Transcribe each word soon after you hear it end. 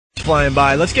flying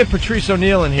by. Let's get Patrice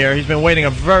O'Neal in here. He's been waiting a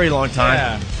very long time.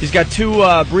 Yeah. He's got 2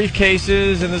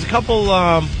 briefcases, and there's a couple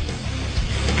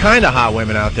kind of hot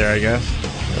women out there, I guess.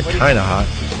 They're kind of hot.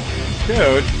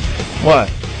 Dude.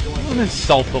 What? Don't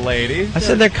insult the ladies. I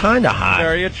said they're kind of hot.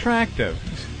 Very attractive.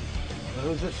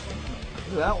 Who's this?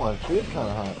 That one. She is kind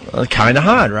of hot. Kind of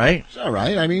hot, right? It's all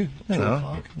right. I mean, you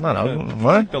know, not ugly.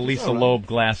 What? The Lisa Loeb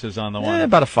glasses on the one. Yeah,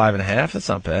 about a 5.5. That's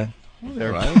not bad. Well,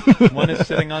 they're right. One is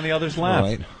sitting on the other's lap.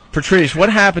 Right. Patrice, what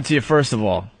happened to you, first of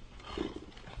all?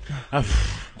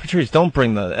 Patrice, don't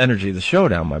bring the energy of the show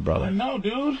down, my brother. No,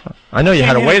 dude. I know you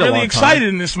had to wait a long time. Really excited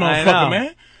in this motherfucker,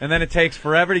 man. And then it takes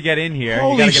forever to get in here.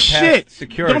 Holy you gotta get shit! Past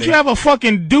security. Don't you have a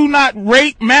fucking do not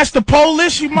rape master poll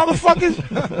list, you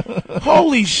motherfuckers?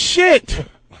 Holy shit!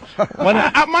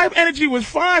 My energy was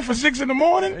fine for 6 in the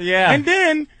morning. Yeah. And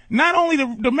then not only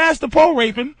the master pole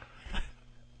raping,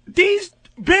 these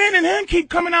Ben and him keep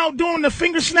coming out doing the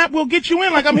finger snap. We'll get you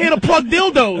in. Like I'm here to plug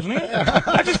dildos, man.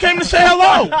 I just came to say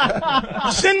hello.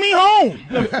 Send me home.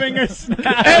 The finger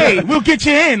snap. Hey, we'll get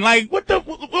you in. Like what the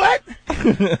what?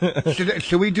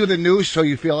 Should we do the news so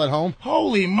you feel at home?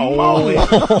 Holy moly!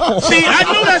 See, I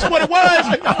knew that's what it was.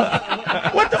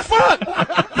 What the fuck?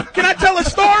 Can I tell a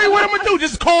story? What I'm gonna do?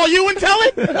 Just call you and tell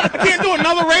it? I can't do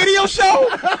another radio show.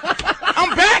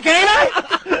 I'm back, ain't I?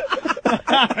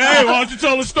 Hey, why don't you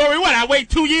tell the story? What? I wait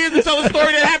 2 years to tell a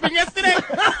story that happened yesterday?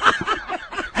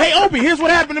 Hey, Opie, here's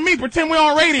what happened to me. Pretend we're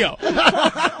on radio.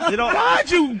 You know, why'd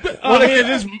you?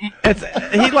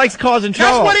 He likes causing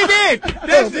trouble. That's what he did.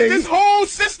 This whole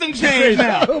system changed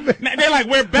now. They're like,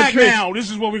 we're back now. This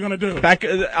is what we're gonna do. Back.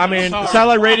 I mean,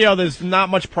 satellite radio. There's not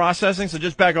much processing, so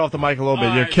just back off the mic a little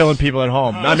bit. You're killing people at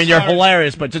home. I mean, you're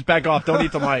hilarious, but just back off. Don't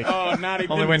eat the mic.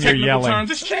 Only when you're yelling. Terms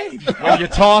just changed. When you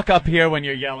talk up here, when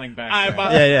you're yelling back. I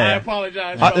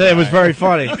apologize. It was very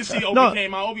funny. You can see Opie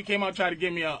came out. Opie came out, tried to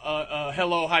give me a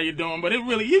hello, how you doing? But it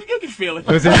really, you can feel it.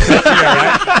 It was insincere,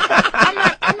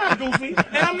 right? I'm not goofy,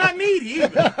 and I'm not needy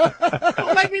either.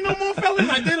 Don't like me no more, fellas.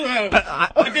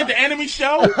 I did the enemy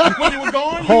show when you were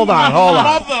gone. Hold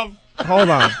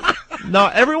on. No,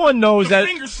 everyone knows that.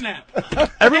 Finger snap.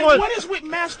 Everyone. And what is with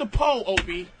Master Poe,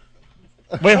 Opie?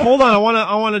 Wait, hold on.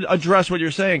 I want to address what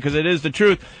you're saying because it is the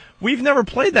truth. We've never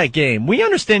played that game. We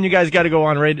understand you guys got to go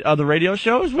on other radio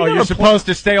shows. You're supposed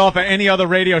to stay off of any other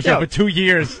radio show for 2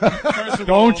 years.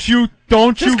 Don't you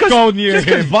go near him. Just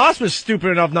because Voss was stupid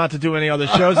enough not to do any other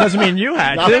shows doesn't mean you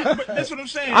had to. But that's what I'm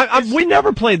saying. We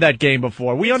never played that game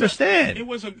before. We understand.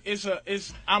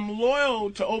 I'm loyal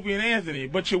to Opie and Anthony,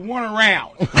 but you weren't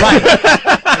around. Right.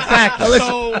 Exactly.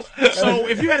 So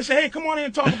if you had to say, hey, come on in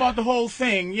and talk about the whole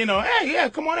thing, you know, hey, yeah,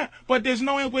 come on in. But there's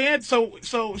no way. So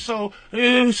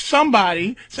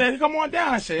somebody said, come on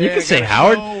down. I said, you can say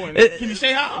Howard. Can you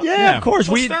say Howard? Yeah, of course.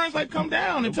 So Stern's like, come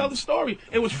down and tell the story.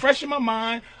 It was fresh in my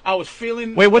mind. I was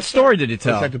feeling. Wait, what story did you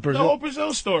tell? The whole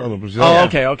Brazil story.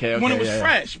 Okay. When it was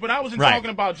fresh, but I wasn't talking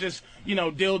about just,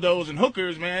 dildos and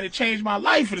hookers, man. It changed my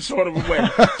life in a sort of a way.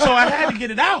 So I had to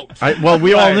get it out.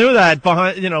 We all knew that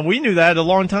we knew that a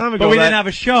long time ago. But we didn't have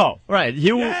a show. Right.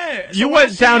 You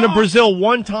went down to Brazil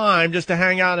one time just to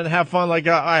hang out and have fun. Like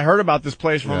I heard about this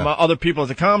place from other people at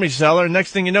the Comedy Cellar. And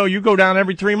next thing you know, you go down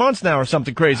every 3 months now or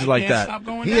something crazy like that. Stop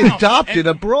going he down. adopted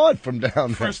a broad from down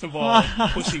there. First of all,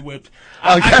 pussy whipped.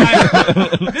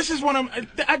 This is one of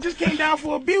I just came down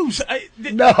for abuse.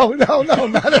 No,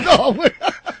 not at all.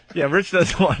 Yeah, Rich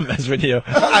doesn't want to mess with you.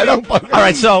 I don't. All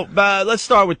right, so let's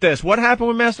start with this. What happened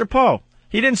with Master Poe?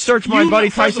 He didn't search my buddy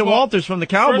Tyson Walters from the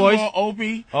Cowboys. First of all,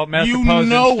 Opie, Master you Poe's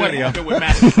know in what studio. happened with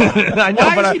Master Poe. I know,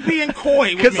 Why is he being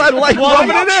coy with me? Because I like rubbing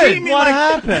it in. What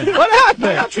happened? What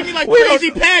happened? Y'all treat me like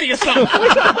Crazy Patty or something.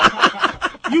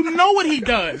 You know what he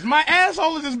does. My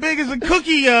asshole is as big as a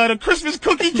cookie, the Christmas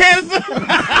cookie canister.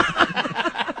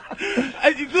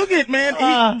 Look at it,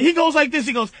 man. He goes like this.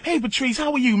 He goes, hey, Patrice,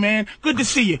 how are you, man? Good to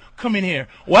see you. Come in here.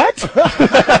 What?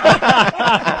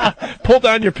 Pull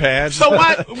down your pants. So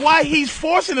why he's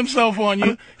forcing himself on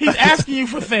you, he's asking you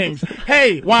for things.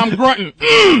 Hey, while I'm grunting.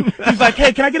 He's like,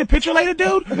 hey, can I get a picture later,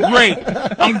 dude? Great.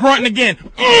 I'm grunting again.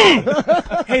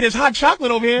 Hey, there's hot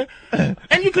chocolate over here.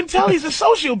 And you can tell he's a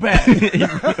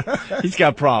sociopath. He's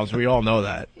got problems. We all know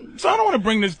that. So I don't want to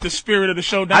bring the spirit of the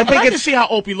show down. I can see how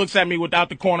Opie looks at me without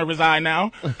the corner of his eye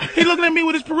now. He's looking at me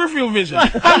with his peripheral vision.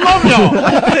 I love y'all.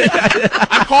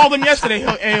 I called him yesterday.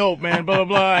 Hey, Ope, man, blah, blah,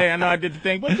 blah. Hey, I know I did the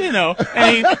thing, but,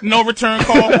 no return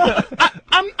call.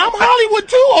 I'm Hollywood,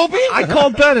 too, Opie. I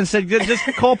called Ben and said, just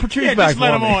call Patrice back just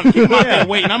let him on. Keep him out there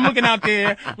waiting. I'm looking out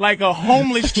there like a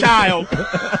homeless child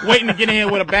waiting to get in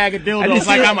here with a bag of dildos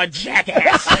like I'm a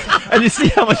jackass. And you see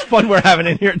how much fun we're having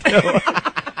in here, too.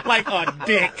 like a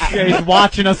dick. Yeah, he's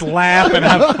watching us laugh and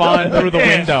have fun through the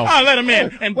window. I'll let him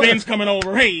in. And Ben's coming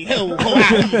over. Hey, ho,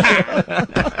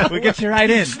 ho, We get you right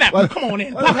in. snap. Come on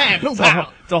in. Pop hand. Boom, pow.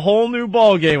 It's a whole new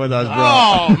ball game with us, bro.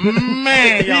 Oh,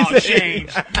 man, y'all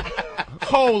changed.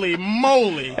 Holy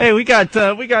moly. Hey, we got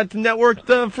networked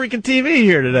freaking TV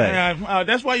here today.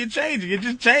 That's why you're changing. You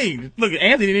just changed. Look,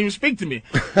 Anthony didn't even speak to me.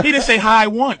 He didn't say hi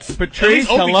once. Patrice,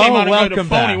 Opie hello, came out and welcome the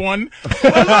phony back. one.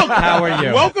 Well, look, How are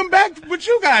you? Welcome back with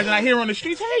you guys. And I hear on the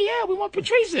streets, hey, yeah, we want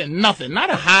Patrice in. Nothing. Not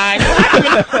a hi.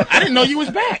 I didn't know you was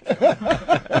back.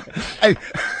 Hey,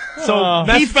 So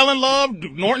He fell in love.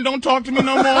 Norton don't talk to me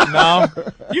no more. No.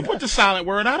 You put the silent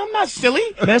word out. I'm not silly.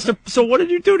 Master, so what did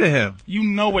you do to him? You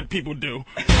know what people do.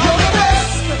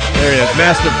 There he is,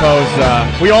 Master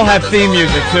Pose. We all have theme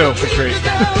music too, Patrice.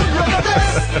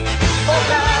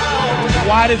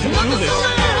 Why does he do this?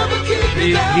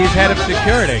 He's head of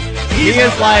security. He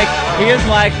is like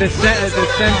the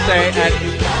sensei at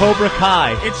Cobra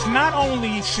Kai. It's not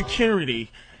only security.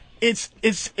 It's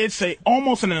a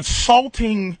almost an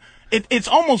insulting. It's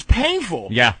almost painful.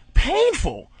 Yeah.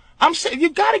 Painful. I'm saying you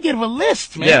got to give a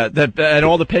list, man. Yeah, and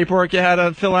all the paperwork you had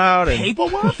to fill out. And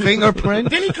Paperwork?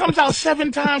 fingerprint. Then he comes out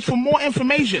 7 times for more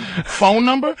information. Phone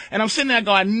number. And I'm sitting there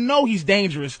going, I know he's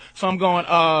dangerous. So I'm going,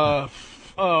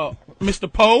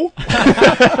 Mr. Poe?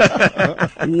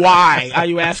 Why are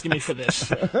you asking me for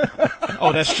this?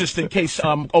 Oh, that's just in case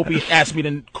Opie asked me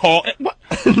to call. What?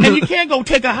 And you can't go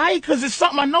take a hike because it's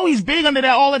something I know he's big under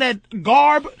that all of that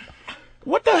garb.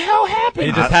 What the hell happened?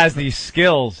 He just has these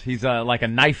skills. He's like a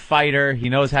knife fighter. He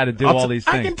knows how to do all these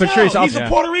I things. can tell. He's a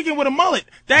Puerto Rican with a mullet.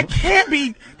 That can't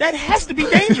be. That has to be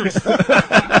dangerous. Patrice,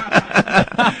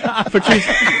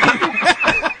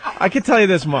 I can tell you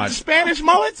this much. Spanish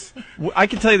mullets? I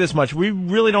can tell you this much. We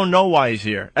really don't know why he's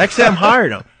here. XM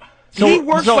hired him. He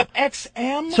works for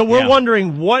XM? So we're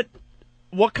wondering what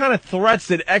kind of threats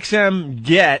did XM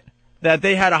get that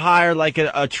they had to hire like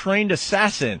a trained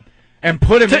assassin? And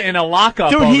put him in a lockup.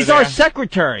 Dude, over he's there. our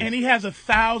secretary. And he has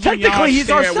 1,000 Technically,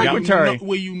 he's our secretary.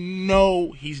 Where you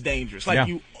know he's dangerous. Like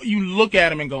you look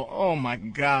at him and go, oh my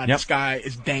God, this guy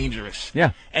is dangerous.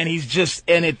 Yeah. And he's just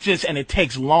and it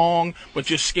takes long, but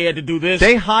you're scared to do this.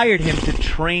 They hired him to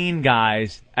train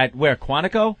guys at where?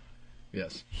 Quantico?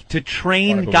 Yes. To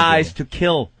train Quantico, guys Virginia. to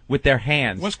kill with their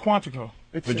hands. What's Quantico?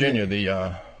 Virginia,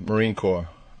 the Marine Corps.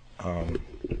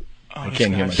 I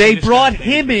can't hear myself. They This brought guy's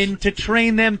him dangerous. in to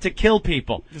train them to kill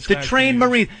people, to guy's train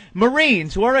dangerous.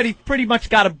 Marines who already pretty much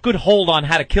got a good hold on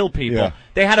how to kill people. Yeah.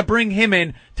 They had to bring him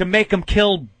in to make them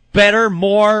kill better,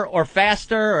 more, or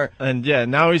faster. And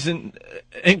now he's in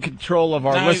control of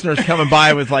our listeners coming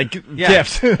by with like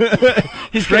gifts.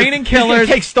 He's Training He's killers. gonna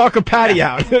take Stalker Patty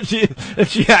out if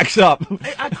she acts up.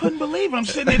 I couldn't believe it. I'm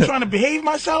sitting there trying to behave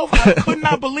myself. I could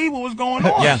not believe what was going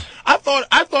on. Yeah. I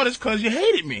thought it's because you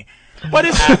hated me. But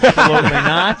it's Absolutely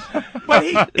not. But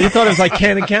He thought it was like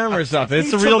Candid Camera or something.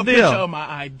 It's he the real took a picture deal. of my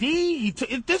ID. He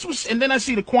took this was, and then I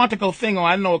see the Quantico thing on.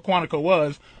 I didn't know what Quantico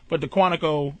was, but the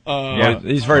Quantico.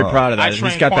 He's very proud of I that. He's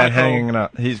trained got that Quantico. hanging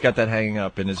up. He's got that hanging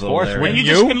up in his little course, area. when And you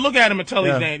You? just can look at him and tell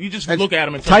he's Yeah. dangerous. You just look at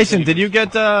him and tell Tyson, he's did you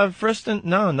get Friston?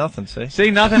 No, nothing.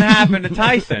 See, nothing happened to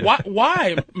Tyson.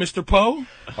 Why, Mr. Poe?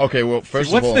 Okay, well,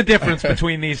 first What's of all, the difference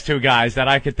between these two guys that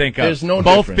I could think of? There's no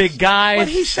Both difference. big guys. But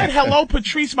he said hello,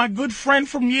 Patrice, my good friend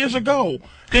from years ago.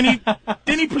 Then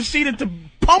he proceeded to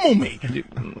pummel me. You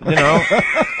know,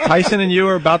 Tyson and you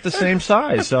are about the same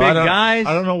size, so Big guys.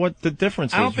 I don't know what the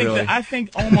difference I don't is think really. that. I think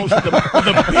almost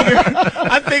the bigger.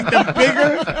 I think the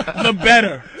bigger, the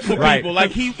better for Right. people.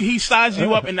 Like he sizes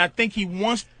you up, and I think he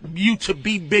wants you to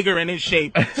be bigger and in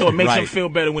shape, so it makes him Right. feel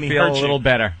better when he Feel a hurts you. little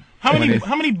better. How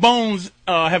many bones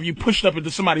have you pushed up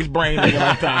into somebody's brain in your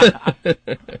lifetime?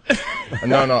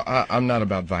 No, I'm not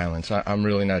about violence. I'm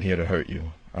really not here to hurt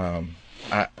you.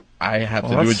 I have to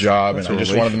do a that's- job, that's and I a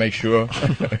just relief. wanted to make sure.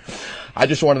 I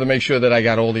just wanted to make sure that I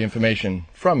got all the information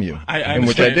from you, I and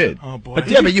which I understand. did. Oh boy.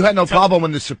 But you had no problem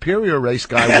when the superior race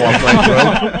guy walked right through.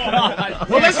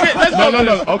 Well, let's go.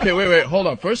 No. Okay, wait. Hold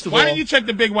on. First of all, Why didn't you check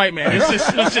the big white man?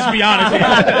 Let's just be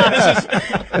honest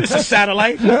here. This is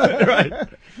satellite. right.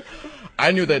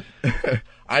 I knew that.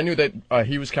 I knew that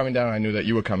he was coming down. I knew that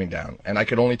you were coming down, and I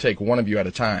could only take one of you at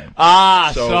a time.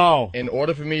 So. in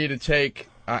order for me to take,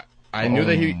 I knew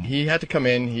that he had to come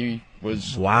in. He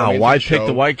was Wow, coming why into pick show.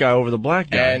 the white guy over the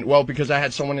black guy? And well, because I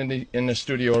had someone in the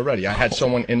studio already. I had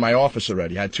someone in my office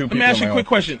already. I had two Let people. me ask in you a my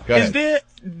quick office. question. Go Is ahead. there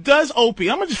Does Opie?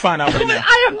 I'm gonna just find out right now.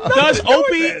 I have nothing Does to do with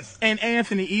Opie this. and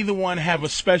Anthony either one have a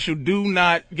special "Do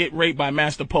not get raped by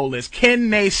Master Police"? Can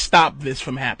they stop this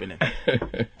from happening?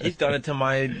 He's done it to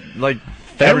my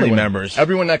family members.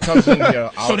 Everyone that comes in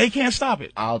here, So they can't stop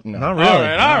it. no. Not really.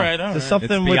 All right. There's It's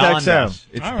something with beyond XM. us.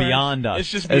 It's All right. beyond us. It's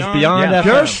just It's beyond. beyond Yeah. FM.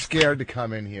 They're scared to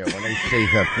come in here when they see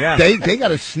him. Yeah. They got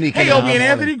to sneak in. Hey, in Opie the and morning.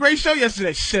 Anthony, great show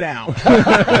yesterday. Sit down.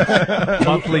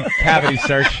 Monthly cavity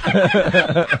search.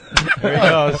 There he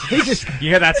goes. You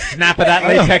hear that snap of that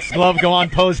latex glove go on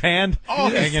Poe's hand?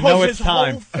 Oh, and you know it's his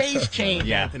time. whole face changed,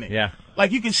 Yeah, Anthony. yeah.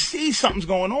 Like you can see something's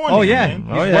going on. Oh, there, yeah.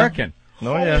 man. He's working.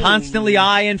 Oh, yeah. Constantly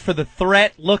eyeing for the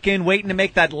threat, looking, waiting to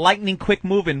make that lightning quick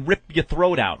move and rip your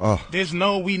throat out. There's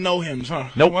no we know him, huh?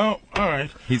 Nope. Well, all right.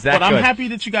 He's that But I'm good. happy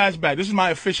that you guys back. This is my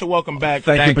official welcome back.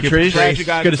 Thank you, Patrice. Glad you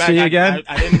guys Good are to back. see you again.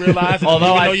 I didn't realize.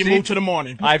 Although I I've know you seen- moved to the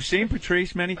morning. I've seen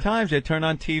Patrice many times. They turn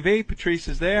on TV. Patrice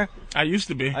is there. I used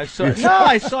to be. I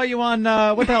saw you on,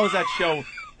 what the hell was that show?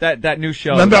 That new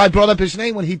show. Remember, I brought up his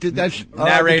name when he did that.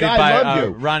 narrated the guy by loved you.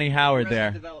 Ronnie Howard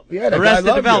there. Yeah, the guy Arrested loved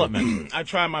you. Development. I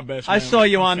tried my best. I man. saw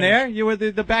you I'm on finished. there. You were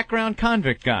the background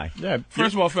convict guy. Yeah.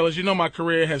 First of all, fellas, you know my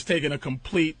career has taken a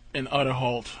complete and utter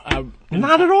halt.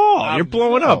 Not at all. You're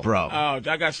blowing up, bro. I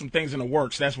got some things in the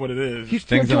works. That's what it is. He's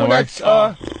Things doing in the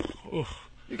that.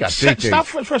 You got big Stop.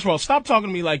 things. First of all, stop talking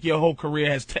to me like your whole career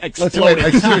has Listen, exploded.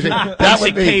 wait, seriously, that Basic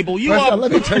would be. cable. You First of are- all,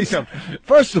 let me tell you something.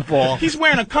 First of all, He's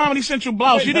wearing a Comedy Central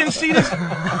blouse. You didn't see this?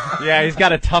 Yeah, he's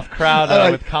got a tough crowd all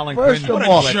right, with Colin first Quinn. of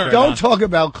What all, a jerk. don't talk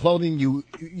about clothing, you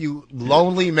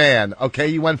lonely man. Okay,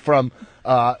 you went from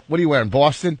what are you wearing?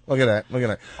 Boston? Look at that. Look at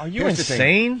that. Are you Here's the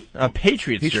thing. insane? A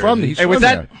Patriots He's jersey. from. He's Hey, from was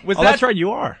there. That's right,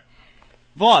 you are.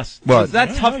 Boss, What? was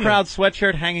that tough crowd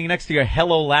sweatshirt hanging next to your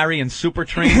Hello Larry and Super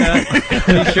Train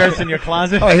t-shirts in your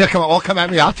closet? Oh, here, come on. All come at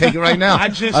me. I'll take it right now.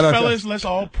 Fellas, let's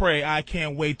all pray. I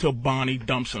can't wait till Bonnie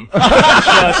dumps him.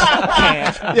 Just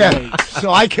can't Yeah, wait.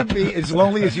 so I can be as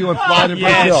lonely as you and fly to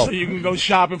Yes, Brazil. so you can go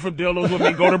shopping for dildos with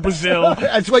me, go to Brazil.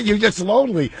 That's what you're just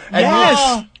lonely. And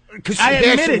Yes. Because I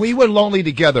admit it. we were lonely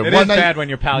together. It one is night, bad when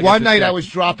your pal gets One night I distracted. was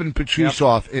dropping Patrice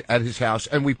off at his house,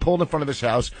 and we pulled in front of his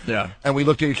house. Yeah. And we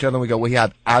looked at each other and we go, we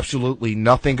have absolutely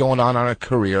nothing going on in our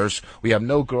careers. We have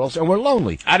no girls, and we're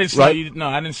lonely. I didn't say Right? you. No,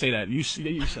 I didn't say that. You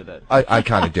said that. I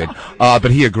kind of did,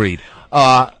 but he agreed.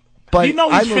 But You know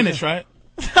he's I'm- finished, right?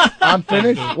 I'm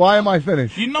finished. Why am I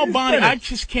finished? You know, Bonnie, I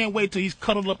just can't wait till he's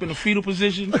cuddled up in the fetal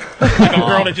position, like a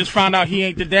girl that just found out he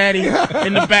ain't the daddy,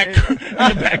 in the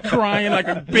back crying like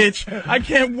a bitch. I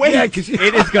can't wait. Yeah, 'cause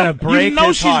It is going to break you know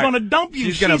his she's heart. gonna dump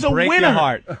you. She's going to break a winner. your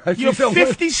heart. You're She's a winner.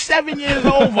 57 years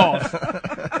old, boss.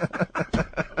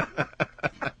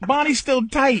 Bonnie's still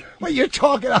tight. Wait, you're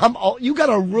talking. You got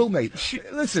a roommate.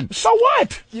 Listen. So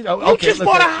what? You know, You okay, just listen.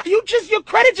 bought your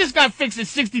credit just got fixed at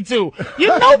 62.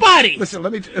 You're nobody. Listen,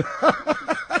 let me.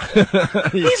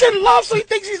 He's in love, so he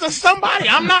thinks he's a somebody.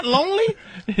 I'm not lonely.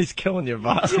 He's killing your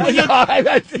boss. You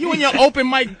and your open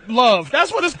mic love.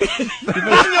 That's what it's.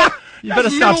 You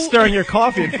better stop stirring your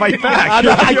coffee and fight back.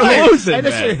 I You're can't. losing, And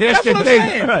listen, man. here's That's the what I'm thing.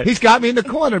 saying. Right. He's got me in the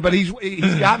corner, but he's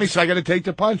got me, so I got to take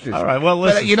the punches. All right, well,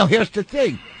 But, listen. here's the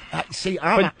thing. See,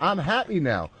 I'm happy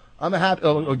now. I'm happy.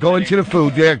 Go into the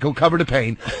food. There, go cover the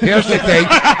pain. Here's the thing.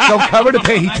 Go cover the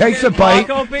pain. He takes a bite.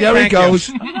 Opie? There he Thank you.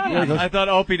 goes. I thought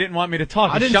Opie didn't want me to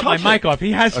talk. I He didn't shut my touch mic it. off.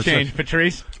 He has changed,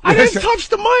 Patrice. I didn't touch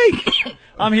the mic.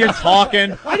 I'm here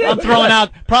talking. I'm throwing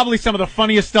out probably some of the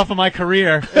funniest stuff of my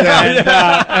career.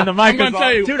 And the mic I'm gonna is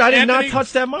tell you, Dude, I did not Anthony,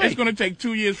 touch that mic. It's gonna take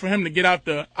 2 years for him to get out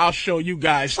the "I'll show you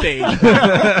guys" stage.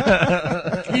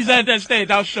 He's at that stage.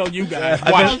 I'll show you guys.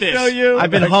 Watch this.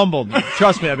 I've been humbled.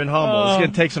 Trust me, I've been humbled. It's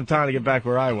going to take some time to get back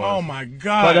where I was. Oh my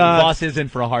God. But, boss is in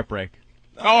for a heartbreak.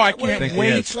 oh, I can't Think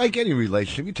wait. he It's like any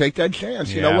relationship. You take that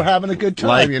chance. You Yeah. know, we're having a good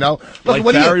time. Like- Look, like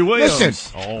what do Barry you Williams.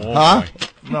 listen? Oh, Huh?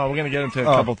 No, we're going to get into a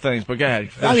couple things, but go ahead. I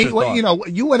Finish mean, your well,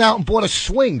 thought. you went out and bought a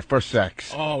swing for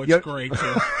sex. Oh, it's You're- great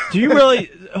too. Do you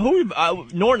really?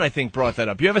 Norton, I think, brought that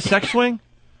up. You have a sex swing?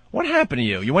 What happened to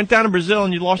you? You went down to Brazil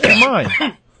and you lost your mind.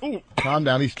 Calm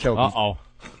down. He's choking. Uh-oh.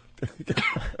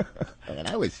 And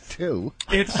I was 2.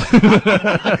 It's Can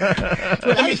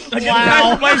I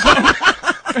explain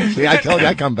something? See, I told you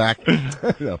I'd come back.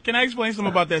 Can I explain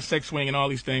something about that sex swing and all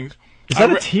these things? Is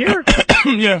that a tear?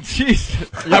 Yeah.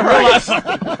 jeez. I realized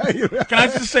something. Can I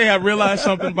just say I realized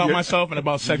something about myself and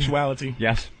about sexuality?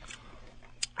 Yes.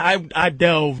 I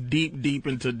delve deep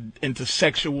into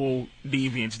sexual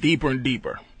deviance, deeper and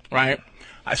deeper, right?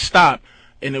 I stopped,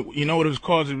 and you know what it was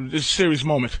caused? It was this serious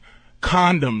moment.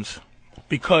 Condoms,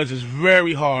 because it's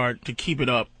very hard to keep it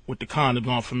up with the condoms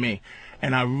on for me.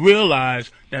 And I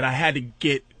realized that I had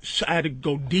to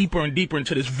go deeper and deeper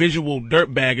into this visual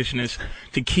dirtbaggishness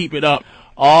to keep it up.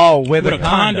 Oh, with a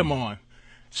condom on.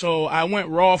 So I went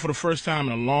raw for the first time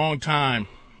in a long time,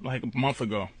 like a month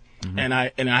ago, and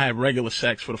I had regular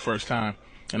sex for the first time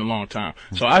in a long time.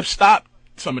 So I've stopped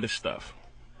some of this stuff,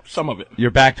 some of it.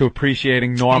 You're back to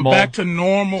appreciating normal. I'm back to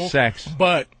normal sex,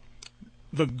 but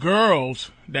the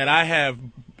girls that I have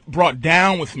brought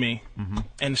down with me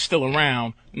and still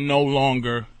around no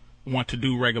longer want to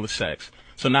do regular sex.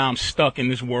 So now I'm stuck in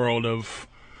this world of.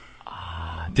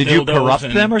 Did you corrupt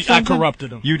them or something? I corrupted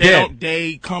them. You did.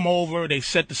 They come over. They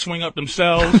set the swing up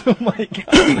themselves. Oh my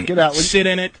God. Get out. Sit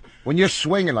in it. When you're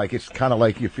swinging, like it's kind of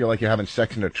like you feel like you're having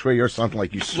sex in a tree or something.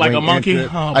 Like you swing like a monkey. into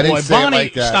it. Oh I didn't boy, say Bonnie, it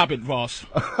like that. stop it, boss.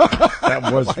 That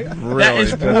was really. That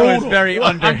is brutal. That was very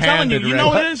underhanded. I'm telling you, you Ray. know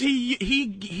what it is?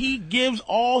 He gives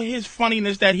all his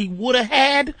funniness that he would have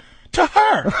had to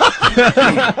her.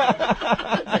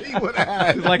 He would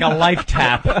have. It's like a life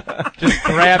tap, just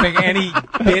grabbing any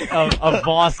bit of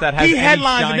boss that has. He any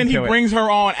headlines shine and then he to it. brings her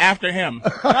on after him.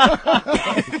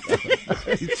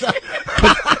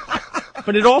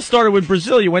 But it all started with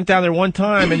Brazil. You went down there one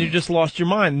time and you just lost your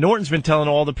mind. Norton's been telling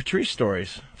all the Patrice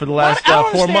stories for the last I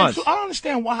don't 4 months. I don't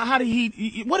understand why. How did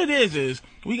he? What it is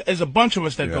there's a bunch of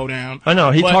us that go down. I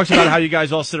know. He but- talks about how you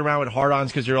guys all sit around with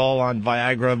hard-ons because you're all on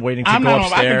Viagra waiting to I'm go not. I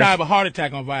upstairs. could die of a heart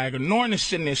attack on Viagra. Norton is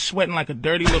sitting there sweating like a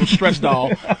dirty little stress doll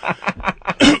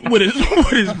with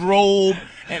his robe,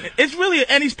 and it's really,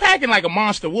 and he's packing like a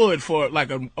monster would for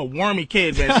like a wormy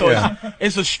kid, man. So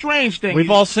it's a strange thing. We've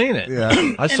all seen it.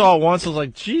 Yeah. I saw it once. I was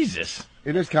like, Jesus.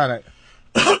 It is kind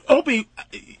of. Opie,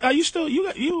 are you still you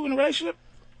in a relationship?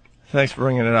 Thanks for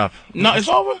bringing it up. No, it's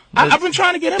over. I've been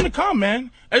trying to get him to come, man.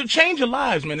 It'll change your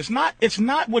lives, man. It's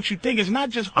not what you think. It's not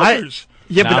just hookers.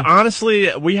 Yeah, No. but honestly,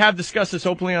 we have discussed this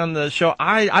openly on the show.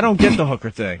 I don't get the hooker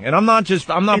thing, and I'm not It's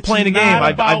playing a game.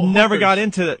 not about I've never hookers. got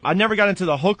into I never got into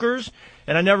the hookers,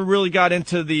 and I never really got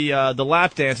into the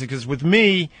lap dancing because with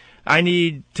me, I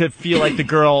need to feel like the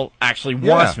girl actually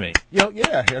wants me.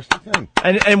 Yeah, here's the thing.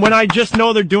 And when I just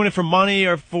know they're doing it for money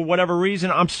or for whatever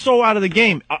reason, I'm so out of the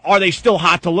game. Are they still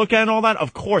hot to look at and all that?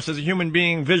 Of course, as a human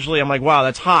being, visually, I'm like, wow,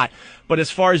 that's hot. But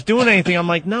as far as doing anything, I'm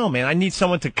like, no, man, I need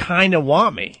someone to kind of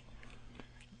want me.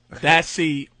 At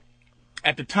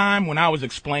the time when I was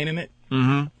explaining it,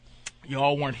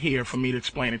 y'all weren't here for me to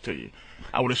explain it to you.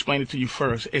 I would explain it to you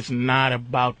first. It's not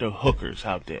about the hookers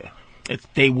out there.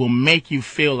 They will make you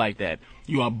feel like that.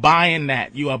 You are buying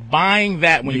that. You are buying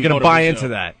that when You're you going go to buy Brazil. into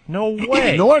that. No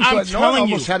way. Norton telling you.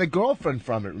 almost had a girlfriend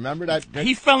from it. Remember that?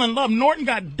 He fell in love. Norton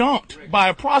got dumped by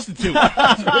a prostitute.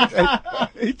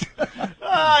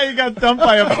 You got dumped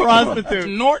by a prostitute.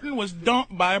 Norton was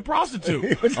dumped by a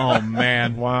prostitute. Oh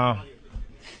man, Wow.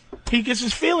 He gets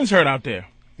his feelings hurt out there.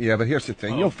 Yeah, but here's the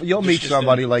thing. You'll meet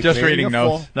somebody like just me. reading You'll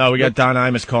notes. No, we got Don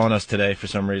Imus calling us today for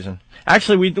some reason.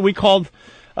 Actually, we called.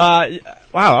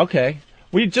 Wow. Okay.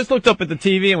 We just looked up at the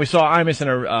TV and we saw Imus in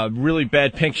a really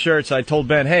bad pink shirt. So I told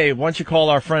Ben, "Hey, why don't you call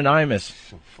our friend Imus?"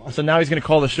 So now he's going to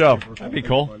call the show. that'd be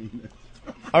cool.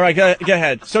 All right, go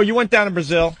ahead. So you went down to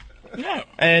Brazil, Yeah,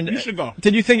 and you should go.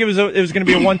 Did you think it was going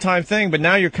to be a one-time thing? But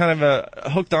now you're kind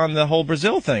of hooked on the whole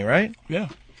Brazil thing, right? Yeah.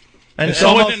 And And it's so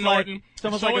almost isn't like- Norton. it's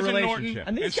almost so like a isn't relationship. Norton.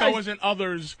 And these And guys- so isn't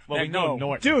others Well, that we know go.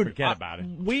 Norton. Dude, forget about it.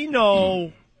 We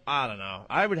know. I don't know.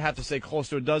 I would have to say close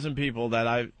to a dozen people that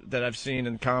I've seen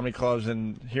in comedy clubs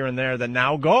and here and there that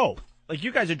now go. Like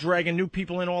you guys are dragging new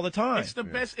people in all the time. It's the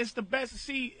best. It's the best.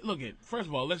 See, look it. First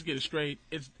of all, let's get it straight.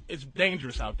 It's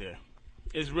dangerous out there.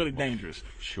 It's really dangerous.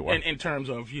 Sure. In terms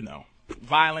of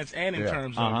violence and in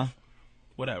terms of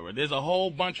whatever. There's a whole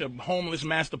bunch of homeless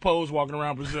master pos walking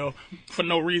around Brazil for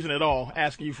no reason at all,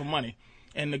 asking you for money,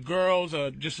 and the girls are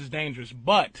just as dangerous.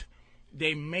 But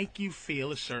they make you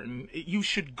feel a certain. You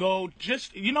should go.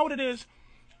 Just you know what it is.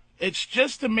 It's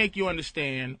just to make you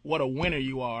understand what a winner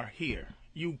you are here.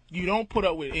 You don't put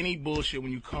up with any bullshit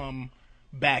when you come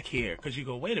back here because you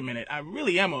go, wait a minute, I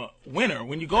really am a winner.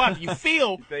 When you go out, you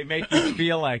feel They make you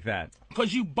feel like that.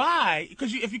 because you buy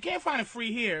if you can't find it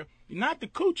free here, not the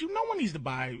cooch. No one needs to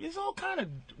buy. There's all kind of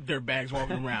dirtbags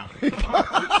walking around. He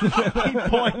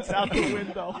points out the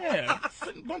window. Yeah,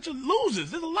 a bunch of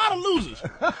losers. There's a lot of losers.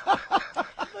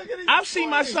 I've seen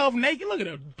myself naked. Look at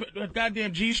her. Her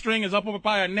goddamn G-string is up over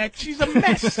by her neck. She's a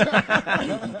mess.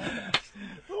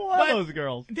 Who are those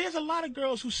girls? There's a lot of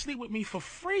girls who sleep with me for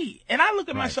free, and I look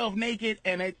at myself naked,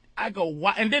 and I go,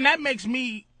 why? And then that makes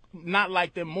me not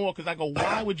like them more because I go,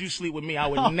 why would you sleep with me? I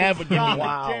would never give you.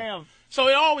 God damn. So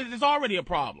it's already a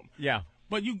problem. Yeah.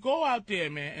 But you go out there,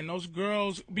 man, and those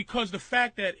girls, because the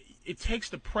fact that it takes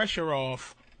the pressure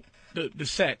off the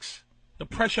sex, the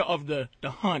pressure of the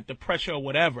hunt, the pressure of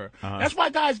whatever. That's why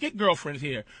guys get girlfriends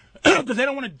here, because they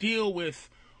don't want to deal with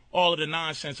all of the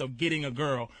nonsense of getting a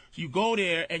girl. So you go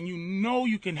there and you know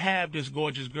you can have this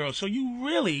gorgeous girl. So you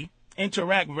really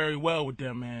interact very well with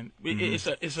them, man. It's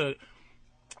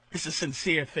a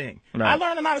sincere thing. Right. I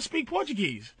learned how to speak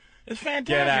Portuguese. It's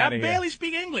fantastic. I barely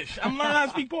speak English. I'm learning how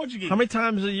to speak Portuguese. How many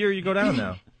times a year you go down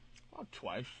now?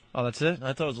 Twice. Oh, that's it?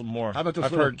 I thought it was more. How about those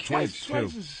I've little heard kids, too?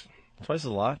 Twice is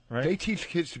a lot, right? They teach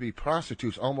kids to be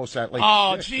prostitutes almost at like.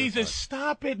 Oh, 6 or Jesus,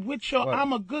 stop it with your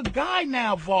I'm a good guy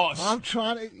now, boss. I'm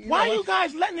trying to. Why are you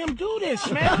guys letting him do this,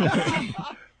 man?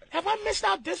 Have I missed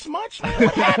out this much, man?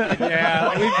 What happened?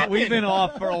 Yeah, we've been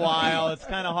off for a while. It's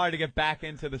kind of hard to get back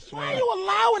into the swing. Why are you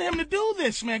allowing him to do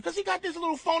this, man? Because he got this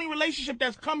little phony relationship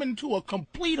that's coming to a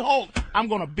complete halt. I'm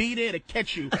going to be there to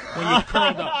catch you when you're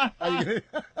curled up.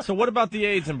 So what about the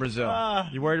AIDS in Brazil?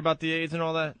 You worried about the AIDS and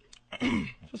all that?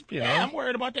 Just be honest. I'm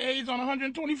worried about the AIDS on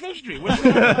 125th Street.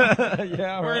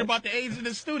 Yeah, worried about the AIDS in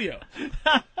the studio.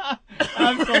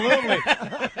 Absolutely.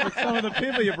 With some of the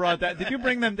people you brought did you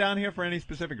bring them down here for any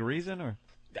specific reason, or?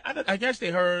 I guess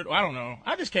they heard. I don't know.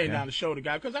 I just came down to show the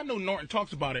guy because I know Norton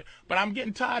talks about it, but I'm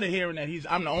getting tired of hearing that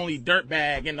I'm the only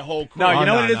dirtbag in the whole crew. No, you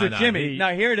know what it is with Jimmy?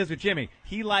 Now, here it is with Jimmy.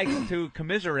 He likes to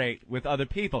commiserate with other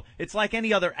people. It's like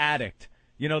any other addict.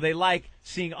 You know, they like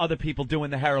seeing other people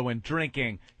doing the heroin,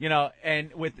 drinking, you know,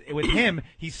 and with him,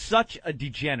 he's such a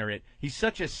degenerate. He's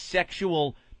such a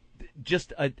sexual,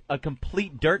 just a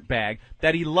complete dirtbag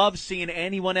that he loves seeing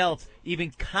anyone else even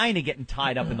kind of getting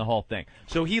tied up in the whole thing.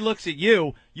 So he looks at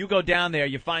you, you go down there,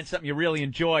 you find something you really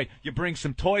enjoy, you bring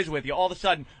some toys with you, all of a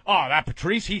sudden, oh, that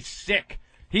Patrice, he's sick.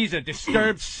 He's a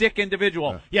disturbed, sick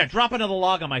individual. Yeah, drop another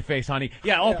log on my face, honey.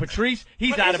 Yeah, Patrice,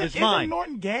 he's out of his mind. Isn't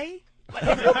Norton gay? Like,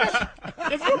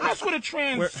 if you mess with a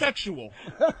transsexual,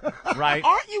 right?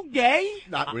 Aren't you gay?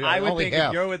 Not really. I would think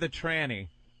if you're with a tranny,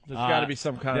 there's got to be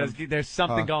some kind of. There's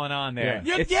something going on there.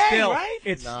 Yeah. You're gay, right?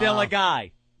 It's still a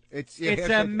guy. It's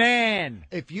a man.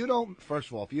 If you don't, first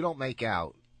of all, if you don't make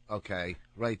out, okay,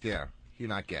 right there, you're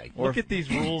not gay. Look at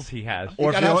these rules he has.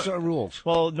 You gotta have certain rules.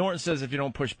 Well, Norton says if you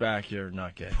don't push back, you're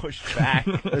not gay. Push back.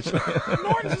 Norton's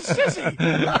a sissy.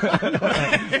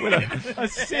 A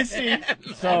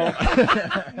sissy.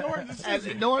 So Norton's a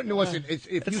sissy. Norton wasn't.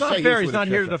 It's not fair. He's not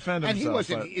here to defend and himself. And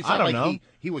he wasn't. It's I not don't like know.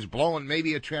 he was blowing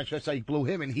maybe a transvestite blew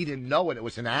him and he didn't know it. It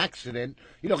was an accident.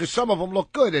 You know, because some of them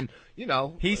look good and you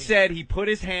know. He said he put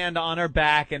his hand on her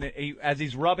back and as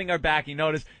he's rubbing her back, he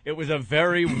noticed it was a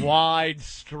very wide,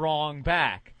 strong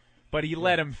back. But he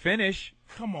let him finish.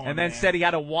 Come on, and then man. said he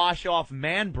had to wash off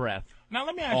man breath. Now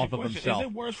let me ask you a question: himself. Is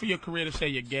it worse for your career to say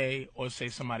you're gay or say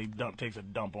somebody takes a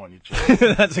dump on your chest?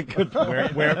 That's a good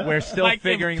point. We're still like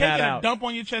figuring that taking out. a dump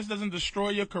on your chest doesn't destroy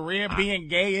your career. Being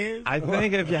gay is. I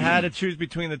think if you had to choose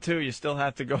between the two, you still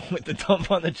have to go with the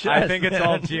dump on the chest. I think it's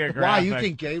all geographic. Why you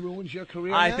think gay ruins your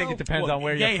career? I now? think it depends on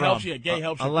where gay you're helps from. you. Gay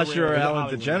helps you. Unless you're Ellen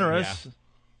DeGeneres.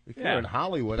 If you're in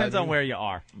Hollywood, Depends on where you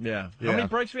are. Yeah. Yeah. How many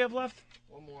breaks we have left?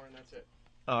 One more and that's it.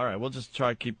 All right, we'll just try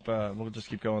to keep. We'll just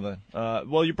keep going then.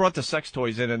 Well, you brought the sex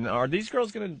toys in, and are these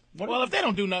girls gonna? Well, if they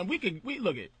don't do nothing, we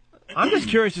look at. I'm just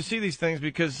curious to see these things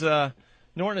because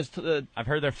Norton is. I've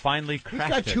heard they're finally He's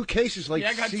cracked. got two cases like Yeah,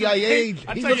 I got two CIA. cases.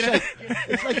 I'll He tell you looks that. like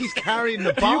it's like he's carrying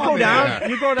the Do you bomb. go in down? there.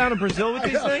 You go down to Brazil with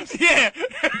these things? Yeah.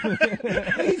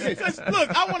 Because look,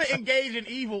 I want to engage in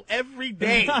evil every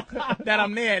day that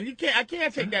I'm there, and I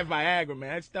can't take that Viagra,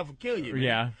 man. That stuff will kill you. Man.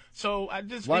 Yeah. So I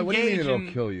just Why? What do you mean engage it'll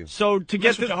in. kill you? So to Mess get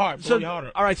with the your heart, so, blow your heart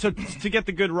up. all right, so to get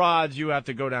the good rods, you have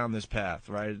to go down this path,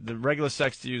 right? The regular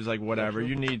sex to use like whatever.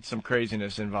 You need some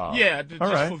craziness involved. Yeah, All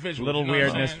just right. for visual. Little you know what I'm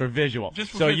weirdness saying? for visual.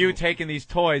 Just for so you visual. taking these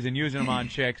toys and using them on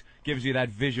chicks gives you that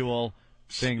visual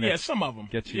thing. Yeah, some of them.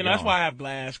 Gets you That's going. why I have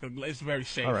glass. 'Cause it's very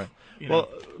safe. All right. you know.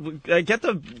 Well, get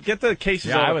the cases.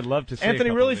 Yeah, I over. would love to see a Anthony,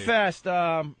 couple really of these. fast.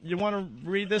 You want to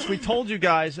read this? We told you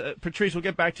guys, Patrice. We'll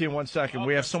get back to you in 1 second.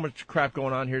 We have so much crap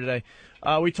going on here today.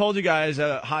 We told you guys,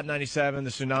 Hot 97, the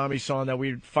tsunami song, that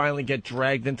we'd finally get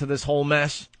dragged into this whole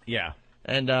mess. Yeah.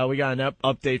 And we got an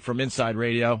update from Inside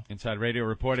Radio. Inside Radio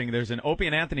reporting there's an Opie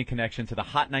and Anthony connection to the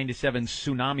Hot 97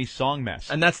 tsunami song mess.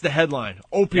 And that's the headline.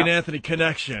 Opie and Yep. Anthony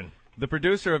connection. The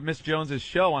producer of Miss Jones's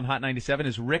show on Hot 97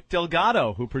 is Rick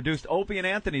Delgado, who produced Opie and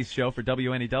Anthony's show for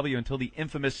WNEW until the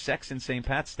infamous Sex in St.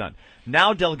 Pat's stunt.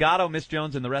 Now Delgado, Miss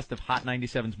Jones, and the rest of Hot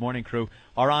 97's morning crew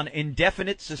are on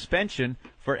indefinite suspension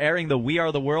for airing the We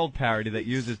Are the World parody that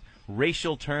uses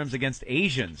racial terms against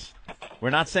Asians. We're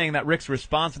not saying that Rick's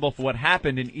responsible for what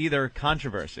happened in either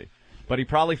controversy, but he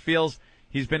probably feels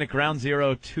he's been at ground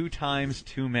zero 2 times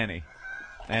too many.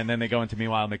 And then they go into,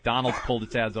 meanwhile, McDonald's pulled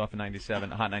its ads off in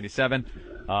Hot 97,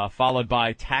 followed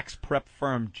by tax prep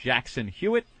firm Jackson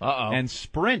Hewitt. And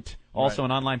Sprint, also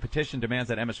an online petition, demands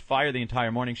that Emmis fire the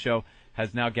entire morning show,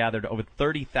 has now gathered over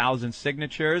 30,000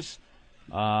 signatures.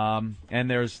 And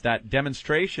there's that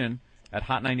demonstration at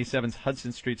Hot 97's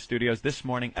Hudson Street studios this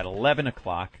morning at 11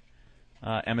 o'clock.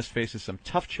 Emmis faces some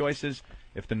tough choices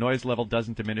if the noise level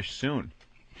doesn't diminish soon.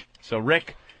 So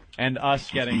Rick and us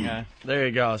getting there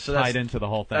you go. So tied into the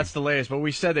whole thing. That's the latest, but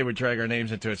we said they would drag our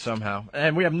names into it somehow.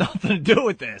 And we have nothing to do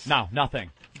with this. No,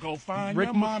 nothing. Go find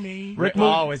your mommy.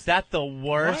 Oh, is that the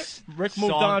worst? Rick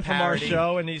moved on from our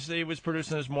show, and he was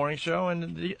producing his morning show,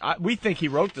 and we think he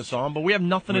wrote the song, but we have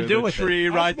nothing to do with it. Tree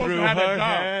right through her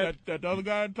head. That other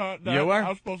guy taught. That you were? That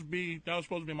was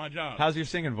supposed to be my job. How's your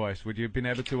singing voice? Would you have been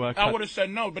able to? I would have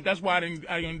said no, but that's why I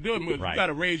didn't do it. You got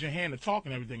to raise your hand to talk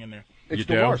and everything in there. It's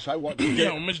the worst. I want.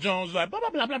 Miss Jones was like blah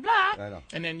blah blah blah blah, I know.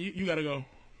 and then you got to go.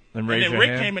 And then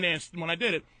Rick came in there and when I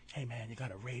did it. Hey man, you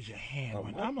gotta raise your hand.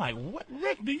 I'm like, what,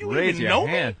 Rick? Do you raise even know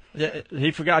hand. me? Yeah,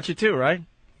 he forgot you too, right?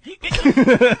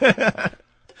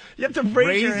 You have to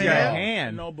raise your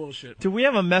hand. No bullshit. Dude, we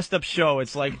have a messed up show.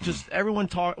 It's like just everyone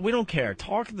talk. We don't care.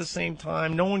 Talk at the same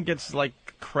time. No one gets like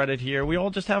credit here. We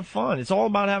all just have fun. It's all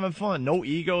about having fun. No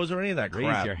egos or any of that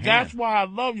crap. Raise your hand. That's why I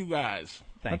love you guys.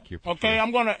 Thank you. Okay,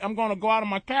 I'm gonna go out of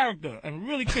my character and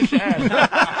really kiss your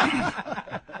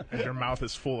ass. And your mouth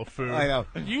is full of food. I know.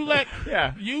 You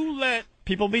let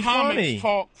People be comics funny.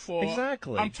 talk for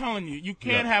Exactly. I'm telling you, you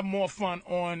can't have more fun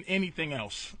on anything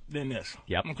else than this.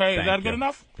 Yep. Okay, is Thank that you. good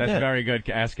enough? That's Yeah. very good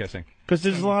ass kissing. Because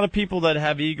there's a lot of people that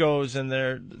have egos and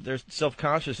they're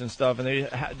self-conscious and stuff, and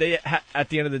they at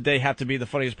the end of the day have to be the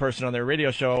funniest person on their radio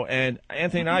show. And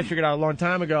Anthony and I figured out a long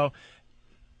time ago.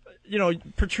 You know,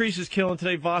 Patrice is killing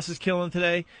today. Voss is killing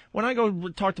today. When I go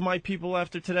talk to my people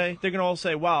after today, they're gonna all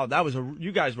say, "Wow,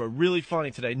 you guys were really funny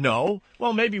today." No,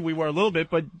 well, maybe we were a little bit,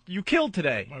 but you killed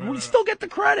today. We still get the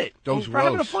credit Those for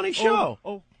having a roasts. funny show.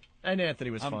 Oh. And Anthony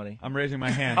was funny. I'm raising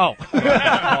my hand. Oh,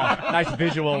 Nice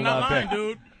visual I'm not lying, bit.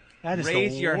 dude. that is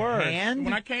Raise the your worst. hand.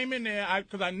 When I came in there,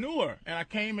 because I knew her, and I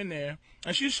came in there,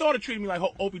 and she sort of treated me like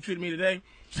Opie treated me today.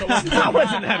 So That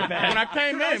wasn't that bad. when I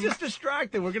came I was in, just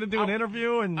distracted. We're gonna do an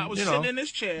interview, and I was sitting in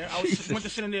this chair. Went to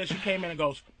sit in there. She came in and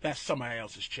goes, "That's somebody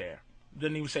else's chair."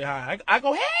 Didn't even say hi. I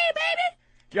go, "Hey,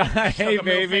 baby." Hey, Stuck her middle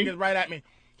baby. fingers right at me.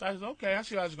 So I said, "Okay, I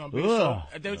see how it's gonna be." So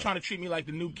they were trying to treat me like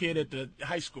the new kid at the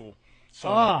high school. So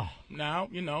now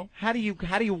you know. How do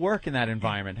you work in that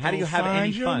environment? How do you have Find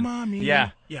any your fun? mommy. Yeah.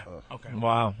 Yeah. Okay.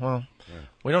 Wow. Well,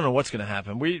 we don't know what's gonna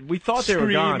happen. We thought they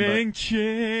were gone. But Screaming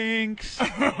chinks.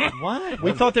 What?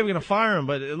 we thought they were gonna fire him,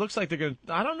 but it looks like they're gonna.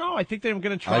 I don't know. I think they're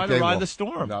gonna try to ride the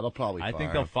storm. No, they'll probably. I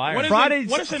think fire they'll him. fire. What him.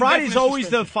 is Friday's indefinite always the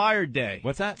suspension? fired day.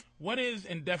 What's that? What is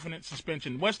indefinite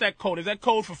suspension? What's that code? Is that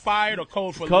code for fired or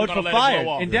code for Code we're for gonna let it fired.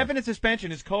 blow off? Indefinite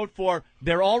suspension is code for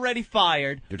they're already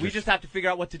fired. We just- just have to figure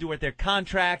out what to do with their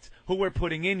contracts, who we're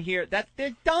putting in here.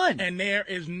 They're done. And there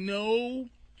is no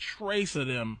trace of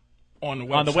them on the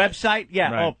website. On the website,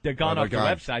 yeah. Right. Oh, they're gone Oh, off the they're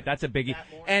gone. website. That's a biggie.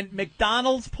 And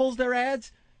McDonald's pulls their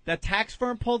ads. That tax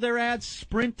firm pulled their ads.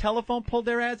 Sprint Telephone pulled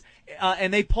their ads.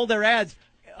 And they pulled their ads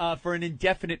for an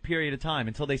indefinite period of time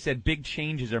until they said big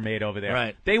changes are made over there.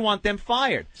 Right. They want them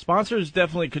fired. Sponsors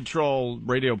definitely control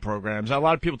radio programs. A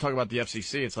lot of people talk about the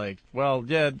FCC. It's like, well,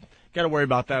 yeah, got to worry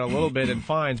about that a little bit in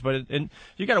fines, but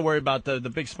you got to worry about the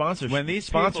big sponsors. When these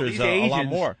sponsors, people, these Asians, a lot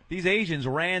more. These Asians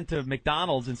ran to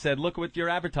McDonald's and said, "Look what you're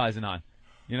advertising on.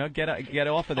 You know, get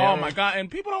off of there." Oh my God! And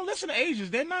people don't listen to Asians.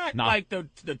 They're not No. like the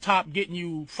top getting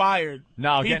you fired.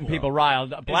 No, getting people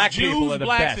riled. Black It's Jews, people are the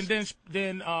blacks, best. and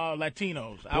then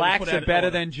Latinos. I would Blacks put are that in better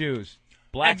order. than Jews.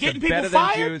 Blacks are getting people better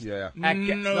fired? than Jews. Yeah.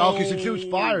 No, because the Jews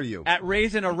fire you. At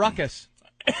raising a ruckus.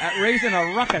 At raising a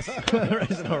ruckus.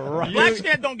 Blacks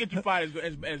don't get you fired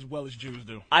as well as Jews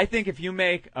do. I think if you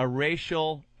make a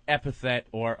racial epithet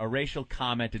or a racial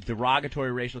comment, a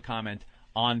derogatory racial comment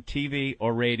on TV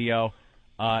or radio,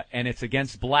 and it's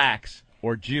against blacks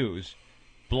or Jews,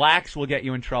 blacks will get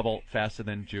you in trouble faster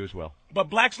than Jews will. But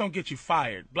blacks don't get you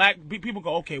fired. People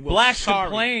go, okay, well, Blacks sorry.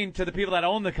 complain to the people that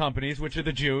own the companies, which are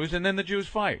the Jews, and then the Jews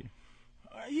fired.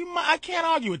 I can't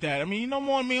argue with that. I mean, you know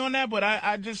more than me on that, but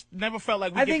I just never felt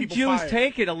like we I get think people Jews fired.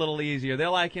 take it a little easier. They're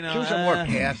like, you know, Jews are more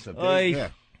passive. Yeah.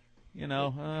 you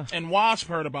know. And Wasp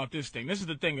heard about this thing. This is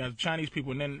the thing, guys. Chinese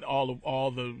people, and then all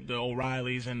the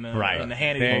O'Reillys and the Right. and the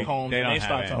Hannity They- and Combs, they and don't they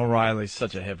start have it. talking. O'Reilly's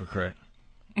such a hypocrite.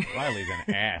 Riley's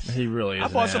an ass. He really is. I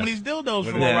bought some of these dildos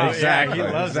from Yeah, him. exactly. He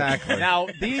loves Exactly. Now,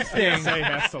 these things, Say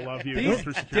has to love you. these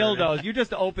for security. dildos, you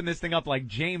just open this thing up like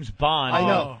James Bond. I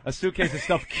know. A suitcase of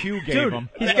stuff Q gave Dude, him.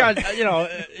 he's got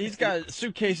he's got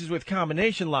suitcases with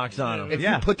combination locks on them. If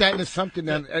Yeah. you put that into something,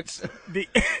 then it's The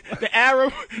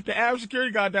Arab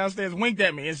security guard downstairs winked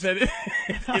at me and said,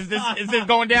 "Is this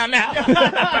going down now?"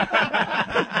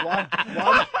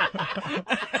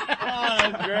 Oh,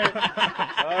 that's great.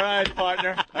 All right,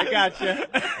 partner. I got you.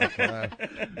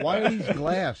 why are these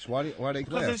glass? Why are they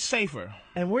Because it's glass? safer.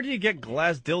 And where do you get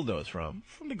glass dildos from?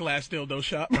 From the Glass Dildo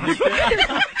shop.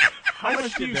 How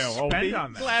much do you spend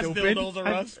on that? Glass dildos are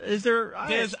us. Is there?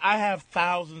 I have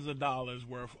thousands of dollars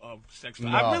worth of sex toys.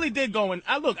 No. I really did go and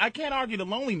I can't argue the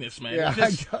loneliness, man. Yeah,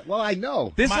 It's just- I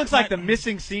know. This My- looks like my- the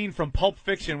missing scene from Pulp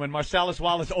Fiction when Marcellus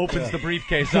Wallace opens the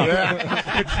briefcase up.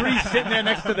 The tree sitting there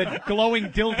next to the glowing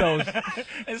dildos.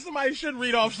 and somebody should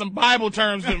read off some Bible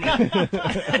terms to me. and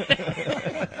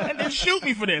then shoot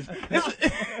me for this.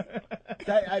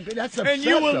 That's obsessive. And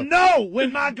you will know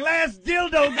when my glass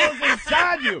dildo goes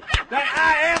inside you that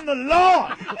I am the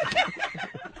Lord.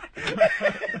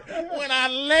 When I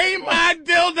lay my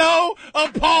dildo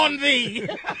upon thee.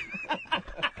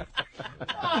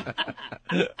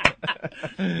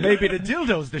 Maybe the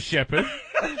dildo's the shepherd,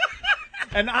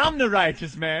 and I'm the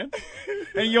righteous man,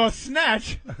 and you're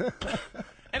snatch.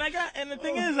 And the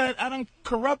thing is, I done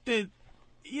corrupted,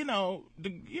 you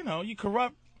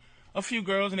corrupt a few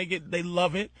girls and they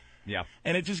love it. Yeah.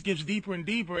 And it just gets deeper and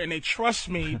deeper, and they trust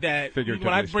me that when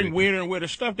Figuratively I bring speaking. weirder and weirder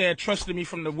stuff, they had trusted me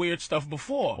from the weird stuff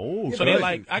before. Oh, so they're good.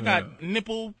 like, I got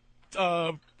nipple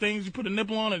things you put a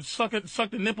nipple on and suck the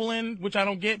nipple in, which I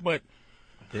don't get, but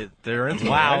They're into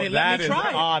Wow, They let that me is try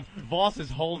it. odd. Voss is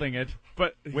holding it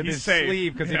But with he's his safe.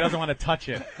 sleeve because he doesn't want to touch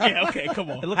it. yeah, okay, come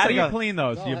on. It looks How like do you a, clean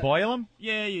those? Do you boil them?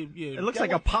 Yeah, It looks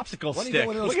like a popsicle Why do you stick. get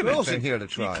one of those Look at that girls in thing. here to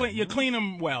try? You clean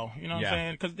them well, you know what Yeah. I'm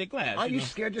saying? Because they're glass. Aren't you know?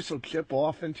 scared this will chip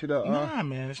off into the? Nah,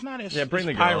 man, it's not as Yeah, bring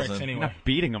it's the girls Pyrex in. anyway. Not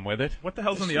beating them with it. What the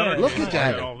hell's on the Yeah, other? look hand? at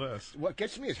that. All this. What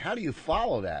gets me is how do you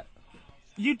follow that?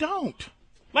 You don't.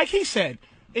 Like he said,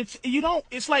 it's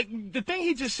like the thing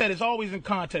he just said is always in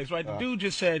context, right? The dude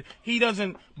just said he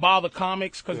doesn't bother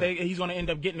comics because he's going to end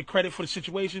up getting the credit for the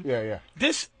situation. Yeah.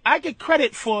 I get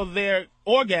credit for their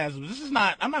orgasms.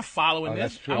 I'm not following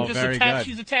this. that's true. I'm Oh, just very attached.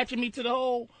 good. She's attaching me to the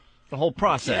whole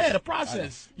process. Yeah, the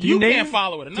process. Do you name can't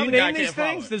follow it. Do Another you guy name these can't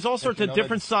follow things? it. There's all sorts of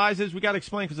different sizes. We got to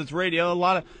explain because it's radio. A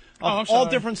lot of I'm all sorry.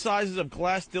 different sizes of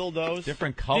glass dildos.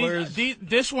 Different colors.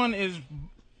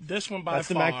 This one by That's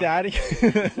the far Mac Daddy.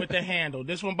 with the handle.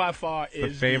 This one by far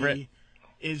is favorite?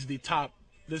 is the top.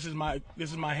 This is my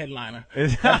headliner.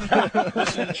 Is- This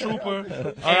is the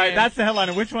Trooper. All right, that's the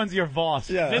headliner. Which one's your Voss?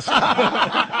 Yeah.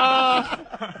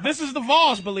 This is the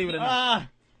Voss, believe it or not.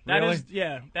 That really? is,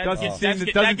 yeah. That Doesn't gets, seem that's to-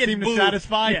 get- doesn't that gets seem to booed.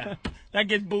 satisfy? Yeah, that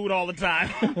gets booed all the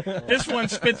time. This one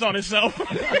spits on itself.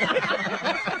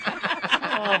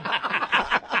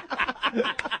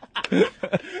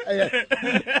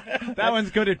 That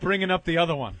one's good at bringing up the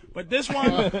other one. But this one,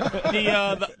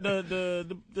 the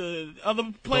other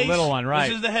place, little one, right.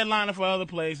 This is the headliner for other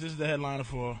place. This is the headliner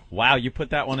for Wow, you put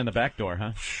that one in the back door,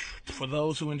 huh?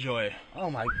 those who enjoy it. Oh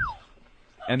my!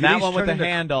 And Can that these one with turn the into-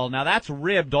 handle. Now that's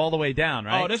ribbed all the way down,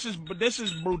 right? Oh,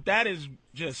 that is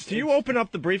just. Do you open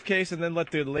up the briefcase and then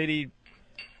let the lady?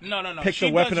 No. pick She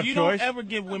the weapon does- of you choice? don't ever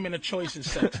give women a choice in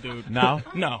sex, dude. No?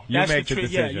 No. You That's make the the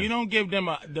trick. Yeah, decision. you don't give them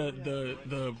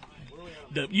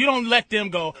you don't let them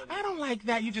go, I don't like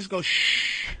that. You just go,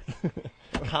 shh.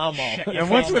 Como. And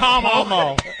what's with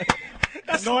Como?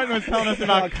 Norton was telling us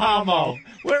about Como.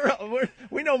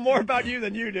 We know more about you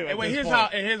than you do. And here's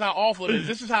how awful it is.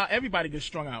 This is how everybody gets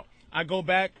strung out. I go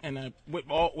back and with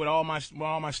all my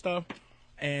stuff,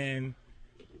 and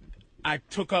I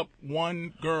took up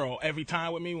one girl every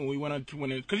time with me when we went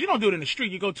because you don't do it in the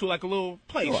street. You go to like a little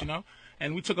place, you know.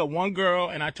 And we took up one girl,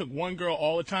 and I took one girl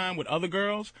all the time with other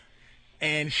girls,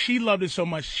 and she loved it so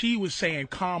much she was saying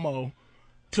 "como"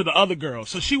 to the other girls.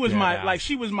 So she was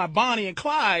she was my Bonnie and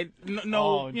Clyde.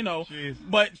 Jeez.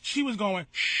 But she was going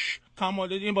shh. Como,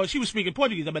 but she was speaking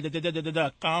Portuguese. Como,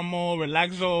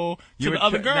 relaxo to the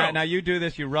other girl. Now you do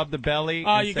this. You rub the belly.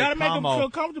 And You say gotta make them Como feel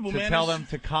comfortable, to man. tell It's- them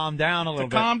to calm down a little to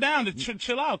bit. calm down, to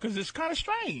chill out, because it's kind of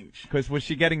strange. Because was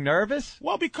she getting nervous?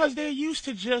 Well, because they're used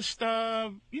to just,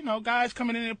 guys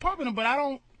coming in and pumping them, but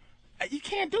you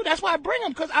can't do that. That's why I bring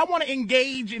them, because I want to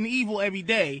engage in evil every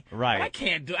day. Right. But I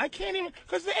can't even,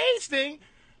 because the AIDS thing,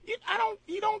 you can't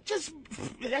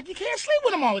sleep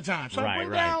with them all the time. So Right,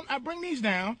 I bring these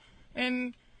down,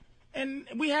 and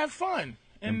we have fun.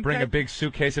 And bring a big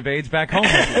suitcase of AIDS back home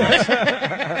with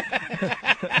you.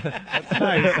 That's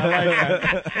nice. I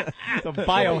like that. It's a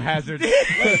biohazard.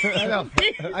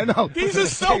 I know. These are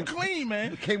so clean,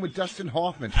 man. It came with Dustin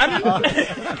Hoffman. I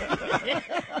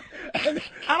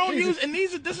don't use, and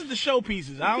this is the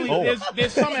showpieces. I only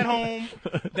there's some at home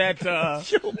that these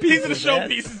are the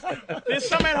showpieces. There's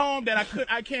some at home that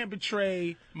I can't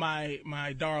betray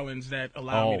my darlings that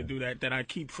allow me to do that I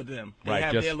keep for them. They Right,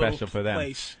 have just their special little for them.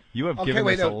 place. You have given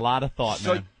us a lot of thought,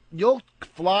 so man. You'll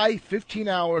fly 15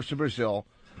 hours to Brazil.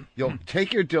 You'll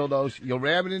take your dildos. You'll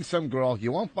ram it in some girl.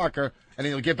 You won't fuck her, and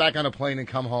then you'll get back on a plane and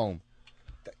come home.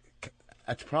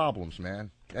 That's problems,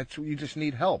 man. You just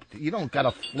need help. You don't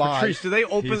gotta fly. Patrice, do they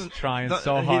open? He's trying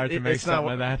so hard to make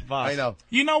something of that. I know.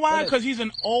 You know why? Because he's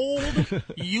an old,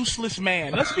 useless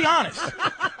man. Let's be honest.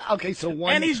 Okay, so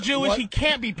one. And he's Jewish. He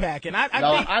can't be packing. I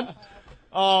think.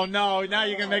 Oh no! Now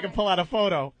you're gonna make him pull out a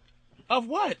photo. Of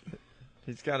what?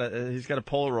 He's got a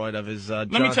Polaroid of his. Let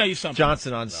me tell you something.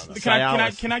 Johnson on.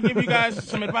 Can I give you guys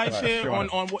some advice here on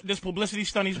what this publicity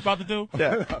stunt he's about to do?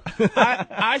 Yeah.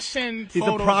 I send He's a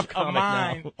photos prop of comic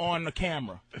mine now. on the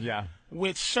camera. Yeah.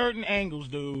 With certain angles,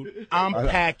 dude, I'm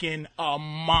packing a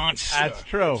monster. That's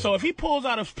true. So if he pulls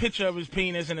out a picture of his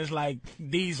penis and it's like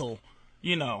Diesel,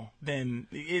 then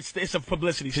it's a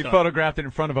publicity He stunt. photographed it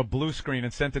in front of a blue screen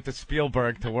and sent it to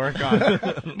Spielberg to work on.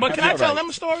 But can I tell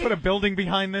them a story? Put a building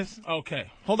behind this.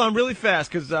 Okay. Hold on, really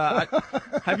fast, because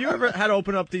have you ever had to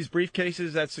open up these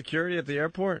briefcases at security at the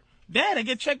airport? Dad, I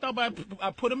get checked out, I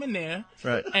put them in there,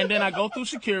 Right. and then I go through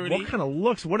security. What kind of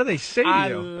looks? What do they say to I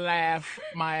you? laugh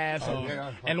my ass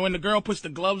off. And when the girl puts the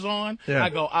gloves on, Yeah. I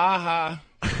go, aha.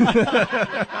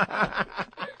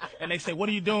 And they say, what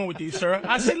are you doing with these, sir?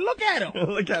 I say, look at him.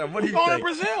 Look at him. What do you Going to think?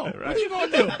 Brazil. Right. What you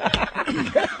going to do?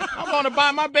 I'm going to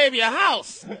buy my baby a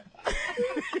house.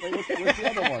 What's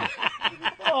the other one?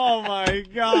 Oh my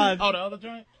God! Oh, the other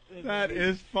joint? That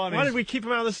is funny. Why did we keep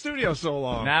him out of the studio so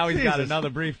long? Now he's got Jesus. another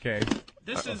briefcase.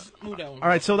 This is, move that one. All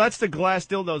right, so that's the Glass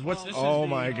Dildos. What's? This is Oh the-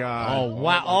 my God! Oh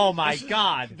wow! Oh my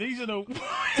God! These are the...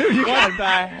 Dude, you What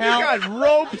the hell? got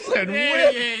ropes and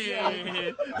whips.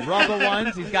 Yeah. Rubber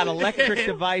ones. He's got electric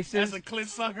devices. That's a clit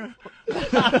sucker.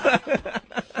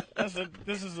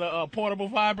 This is a portable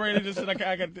vibrator. This one Look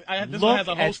has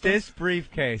a at holster. this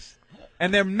briefcase,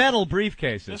 and they're metal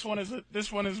briefcases.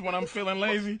 This one is when I'm feeling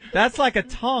lazy. That's like a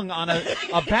tongue on a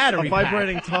battery. A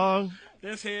vibrating tongue.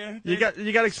 This here. You got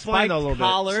to explain that a little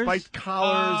collars. bit. Spiked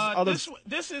collars. Other.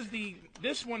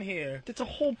 This one here It's a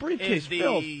whole briefcase is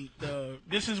filled.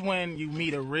 this is when you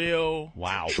meet a real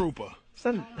trooper. Is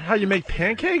that how you make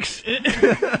pancakes?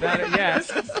 Yes.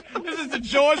 This is the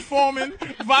George Foreman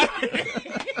vibrator.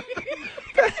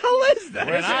 the hell is that?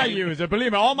 When I use it,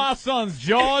 believe me, all my sons,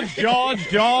 George,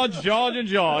 and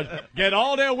George, get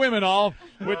all their women off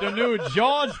with the new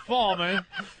George Foreman,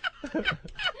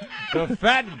 the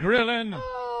fat grilling,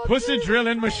 pussy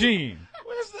drilling machine.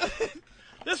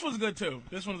 This one's good too.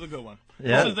 This one's a good one.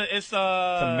 Yeah. It's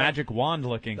a magic wand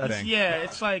looking thing. Yeah,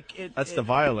 it's like That's the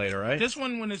violator, right? This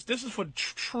one this is for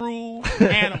true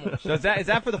animals. So is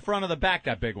that for the front or the back?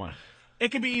 That big one.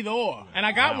 It could be either or. And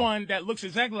I got one that looks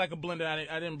exactly like a blender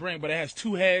I didn't bring, but it has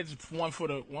two heads, one for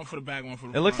the back, one for the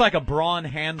front. It looks like a Braun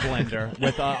hand blender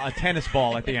with a tennis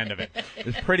ball at the end of it.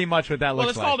 It's pretty much what that well, looks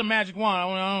it's like. called a magic wand. I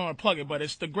don't want to plug it, but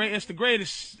it's the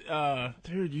greatest.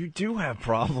 Dude, you do have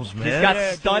problems, man. He's got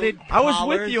Yeah, studded I was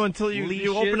collars, with you until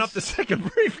you open up the second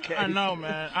briefcase. I know,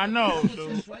 man. I know,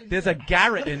 dude. There's a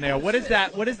garret in there. What is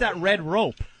that? What is that red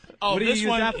rope? Oh, What do you this use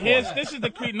one. that for? This is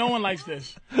the creep. No one likes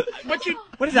this. But you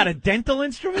What is that? A dental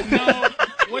instrument? know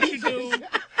what you do.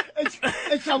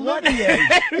 It's a Olivier.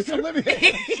 It's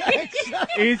Olivier.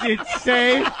 Is it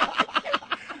safe?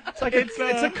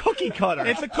 It's a cookie cutter.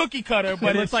 It's a cookie cutter, It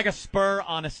but looks it's like a spur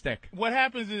on a stick. what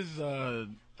happens is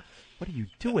What do you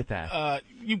do with that?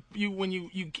 when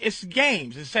you it's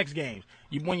games, it's sex games.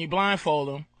 When you blindfold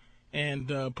them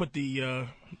and put the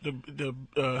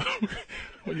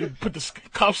when you put the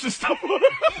cuffs and stuff on them.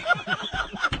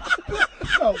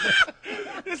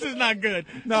 This is not good.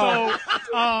 No.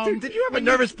 So, Dude, did you have a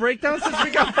nervous breakdown since we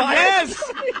got fired? yes,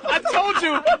 I told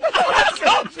you.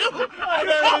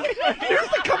 You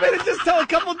have to come in and just tell a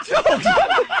couple jokes.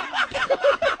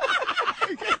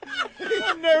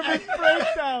 Nervous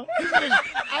breakdown.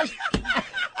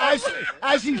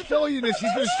 As he's telling you this,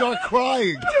 he's going to start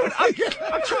crying. Dude,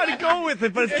 I'm trying to go with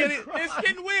it, but it's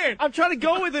getting weird. I'm trying to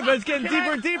go with it, but it's getting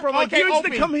deeper and deeper. I'm like, Okay, you used to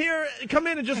Opie. come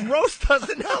in and just roast us,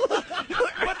 and now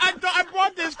But I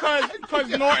brought this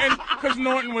because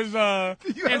Norton was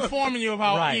informing you of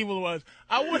how Right. evil it was.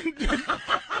 I wouldn't.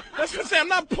 That's what I'm saying. I'm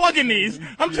not plugging these.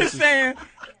 I'm just saying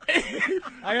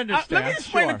I understand. Let me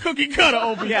explain the cookie cutter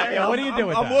over here. Yeah, what do you do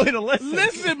with I'm that? willing to listen.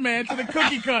 Listen, man, to the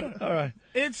cookie cutter. All right.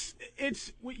 It's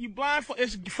when you blindfold.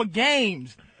 It's for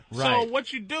games. Right. So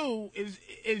what you do is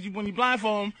when you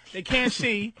blindfold them, they can't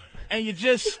see, and you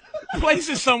just place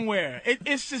it somewhere.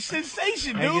 It's a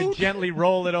sensation, dude. And you gently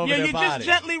roll it over yeah, their you body. just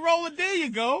gently roll it. There you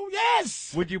go.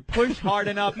 Yes. Would you push hard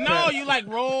enough? No, to... you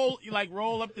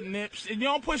roll up the nips, and you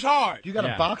don't push hard. You got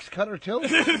a box cutter too?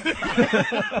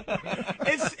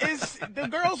 It's the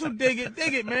girls who dig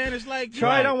it, man. It's like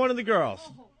Try it on one of the girls.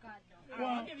 Oh, God, no.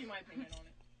 I'll give you my opinion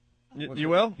on it. You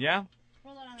will? Yeah.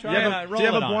 Roll it on. Do you have roll do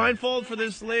you have it a on. blindfold for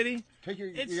this lady?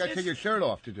 You gotta take your shirt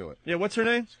off to do it. Yeah, what's her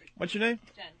name? What's your name?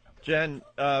 Jen.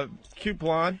 Cute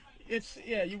blonde. It's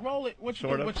you roll it. What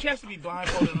Sort of. But she has to be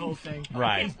blindfolded the whole thing.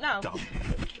 Right. No.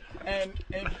 And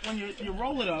when you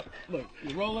roll it up, look,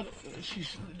 you roll it.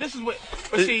 This is what.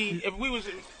 But see, if we was.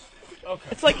 Okay.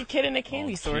 It's like a kid in a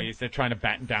candy store. Jeez, they're trying to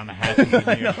batten down the hatches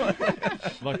in here.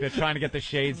 Look, they're trying to get the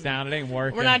shades down. It ain't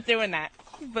working. We're not doing that.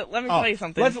 But let me tell you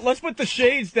something. Let's put the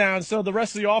shades down so the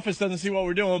rest of the office doesn't see what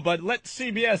we're doing. But let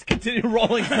CBS continue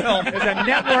rolling film. There's a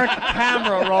network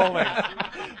camera rolling.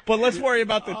 But let's worry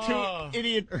about the two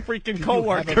idiot freaking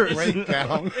coworkers.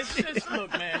 Breakdown. It's just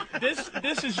look, man.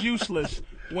 This is useless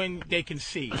when they can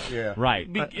see. Yeah. Right.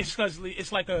 It's because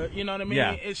it's like a, you know what I mean?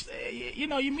 Yeah. It's you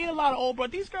meet a lot of old,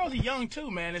 but these girls are young too,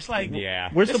 man. It's like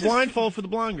Yeah. Where's the This is- blindfold for the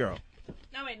blonde girl?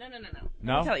 No, wait, no.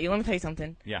 No? Let me tell you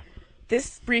something. Yeah.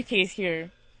 This briefcase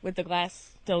here with the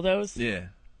glass dildos, Yeah.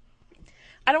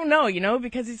 I don't know,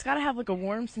 because it's got to have like a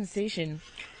warm sensation.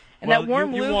 And Well, that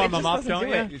warm you lube, warm it just them up, doesn't don't do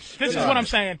you? it. this is what I'm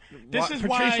saying. This is Patrice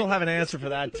why. will have an answer for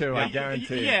that too. I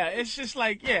guarantee. Yeah, it's just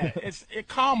like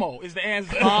Como is the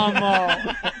answer.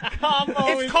 Como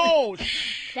It's cold.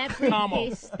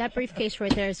 That briefcase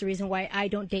right there is the reason why I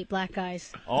don't date black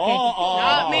guys.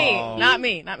 Not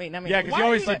me. Yeah, because you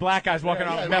always see black guys walking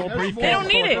around with metal briefcases They don't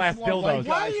need full of it. glass dildos.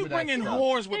 Why are you bringing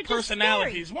whores with They're just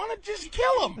personalities? Why not just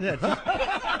kill them?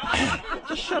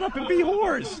 Just shut up and be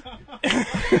whores.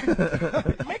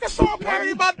 Make a song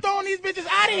parody about throwing these bitches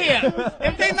out of here.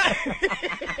 If they not.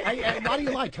 Hey, why do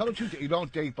you lie? Tell the truth. You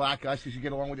don't date black guys because you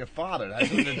get along with your father. That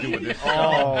has nothing to do with this.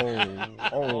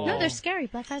 No, they're scary.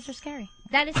 Black guys are scary.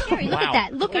 That is scary. Look at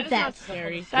that. Look That at is that. not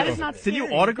scary. That is not Did scary. you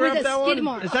autograph With a that skid one?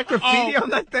 mark. Is that graffiti on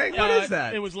that thing? What is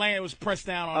that? It was laying. It was pressed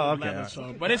down on Oh, the okay. leather.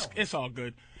 So, but it's all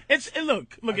good.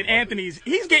 Look at Anthony's.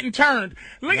 He's getting turned.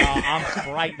 Look No, at. I'm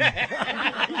frightened.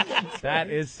 That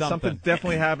is Something something.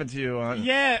 definitely happened to you a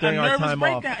during our nervous time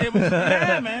off. breakdown. It was,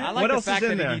 yeah, man. I like What the else is fact in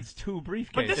that there? he needs two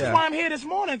briefcases. But this is Yeah. why I'm here this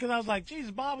morning, because I was like,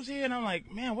 Jesus, Bob was here, and I'm like,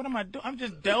 man, what am I doing? I'm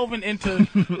just delving into.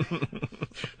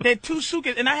 They had two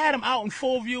suitcases, and I had them out in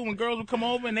full view when girls would come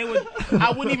over, and I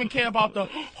wouldn't even care about the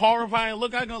horrifying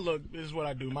look. I go, look, this is what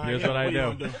I do. Here's what I you do.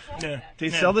 gonna Yeah. Do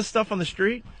you sell this stuff on the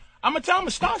street? I'm gonna tell them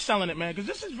to start selling it, man, because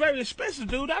this is very expensive,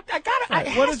 dude. I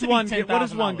gotta. What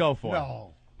does one go for?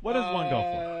 No. What does one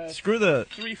go for? Screw the.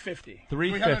 $350,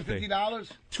 $350.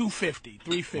 $350? $250,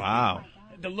 $350. Wow.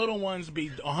 The little ones be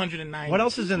 $190. What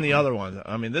else is in the other one?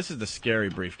 I mean, this is the scary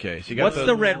briefcase. You got What's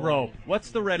the red rope?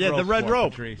 What's the red rope? Yeah, the red for,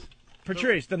 rope.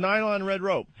 Patrice? the nylon red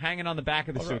rope, Hanging on the back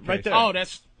of the suitcase. right there. Oh,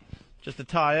 that's just to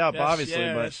tie up, That's- obviously,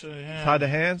 yeah, but that's, yeah. tie the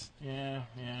hands. yeah.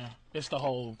 It's the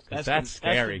whole. That's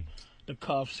scary. The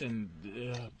cuffs and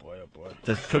boy, oh boy.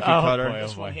 The cookie Oh, cutter. boy,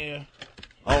 This one here.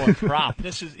 Oh, a prop.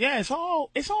 This is it's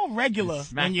all regular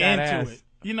Smack when you're that into ass.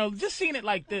 it. Just seeing it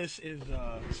like this is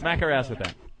Smack her ass with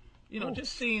that.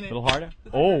 just seeing A it. little harder.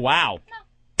 Oh, wow.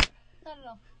 Not at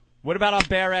all. What about on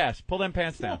bare ass? Pull them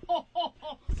pants down.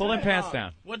 Pull them pants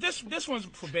down. Well, this one's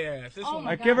for bare ass. This Oh one.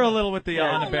 my Give her a little with the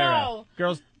on the bare ass. no.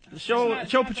 Girls,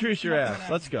 show Patrice your ass.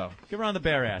 Let's go. Give her on the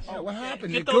bare ass. Yeah, what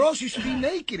happened? Get The those- girls used to be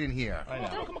naked in here.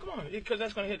 Come on, because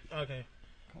that's gonna hit. Okay.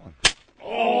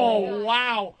 Oh,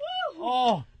 wow.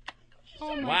 Oh,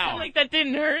 Oh my wow. Like that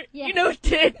didn't hurt. Yeah. You know it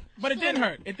did. But it didn't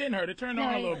hurt. It didn't hurt. It turned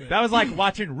on a little bit. That was like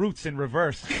watching Roots in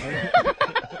reverse.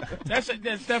 That's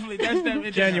definitely.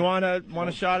 Jen, you want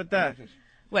a shot at that?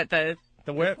 What the?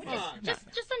 The whip?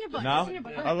 Just on your butt. No? Just on your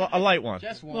butt. A light one.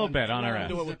 A little bit on her ass.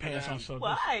 Do it with pants on. So.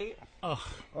 Why?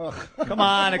 Come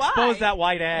on, expose that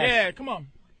white ass. Yeah, come on.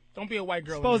 Don't be a white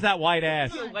girl. Expose that white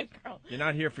ass. White girl. You're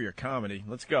not here for your comedy.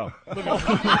 Let's go.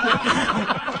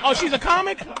 Oh, she's a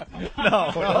comic?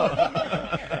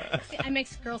 I make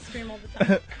girls scream all the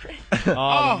time.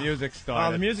 Oh, the music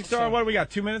started. The music star. What do we got?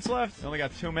 2 minutes left. We only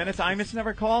got 2 minutes. Imus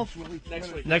never called.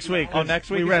 Next week. Next week. Oh, next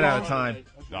week We is ran out long? of time.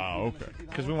 Oh, okay.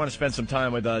 Because we want to spend some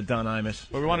time with Don Imus.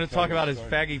 But we wanted to talk about his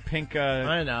baggy pink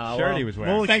I know, shirt he was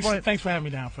wearing. Well, Thanks for having me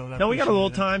down, Phil. No, we got a little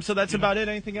time, so that's about it.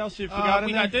 Anything else you forgot?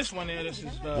 We got this one there. This is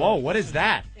Whoa, what is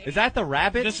that? Is that the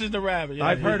rabbit? This is the rabbit. Yeah,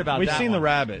 I've heard about We've that seen one. the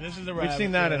rabbit. This is the rabbit. We've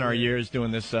seen that in our years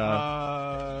doing this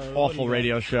awful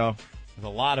radio show. There's a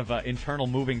lot of internal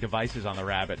moving devices on the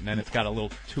rabbit, and then it's got a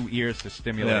little 2 ears to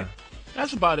stimulate. Yeah.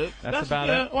 That's about it. That's about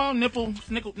it? Well, nipple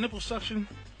suction.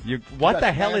 What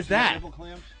the hell is that?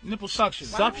 Nipple suction.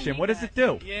 Suction. What does it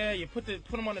do? Yeah, you put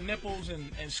them on the nipples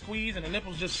and squeeze, and the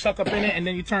nipples just suck up in it, and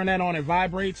then you turn that on, it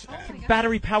vibrates.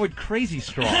 Battery-powered crazy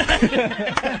straw. What the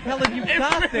hell have you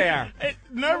got there?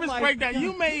 Nervous breakdown.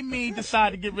 You made me decide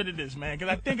to get rid of this, man,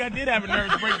 because I think I did have a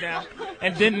nervous breakdown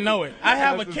and didn't know it. I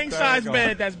have a king-size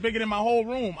bed that's bigger than my whole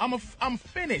room. I'm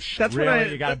finished. That's really? when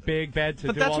You got a big bed to do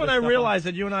But that's all when this I stuff realized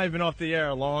that you and I have been off the air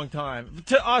a long time.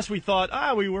 To us, we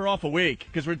thought, we were off a week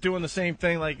because we're doing the same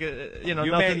thing, like,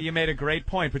 nothing. You made a great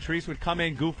point. Patrice would come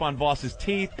in, goof on Voss's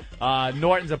teeth.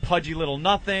 Norton's a pudgy little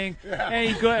nothing.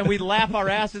 And we'd laugh our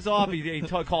asses off. He'd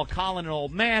call Colin an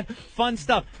old man. Fun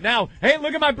stuff. Now, hey,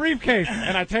 look at my briefcase.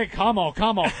 And I take, come on.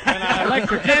 And I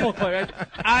electric nipple clip.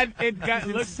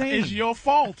 It's your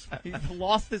fault. He's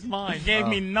lost his mind. He gave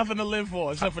me nothing to live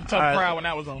for except for Tough Crowd when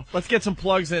that was on. Let's get some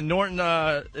plugs in. Norton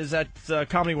is at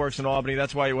Comedy Works in Albany.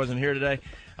 That's why he wasn't here today.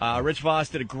 Rich Voss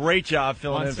did a great job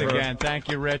filling Once in for again. Thank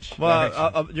you, Rich.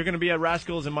 Well, you're going to be at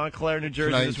Rascals in Montclair, New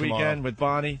Jersey Tonight this and weekend tomorrow. with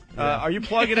Bonnie. Are you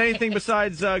plugging anything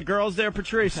besides girls there,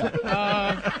 Patrice?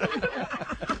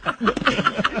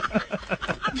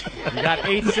 You got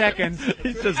 8 seconds.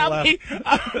 He's just left.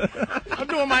 I'm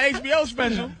doing my HBO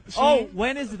special. Oh,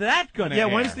 when is that going to Yeah,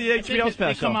 air? when's the HBO They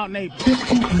special? come out in April.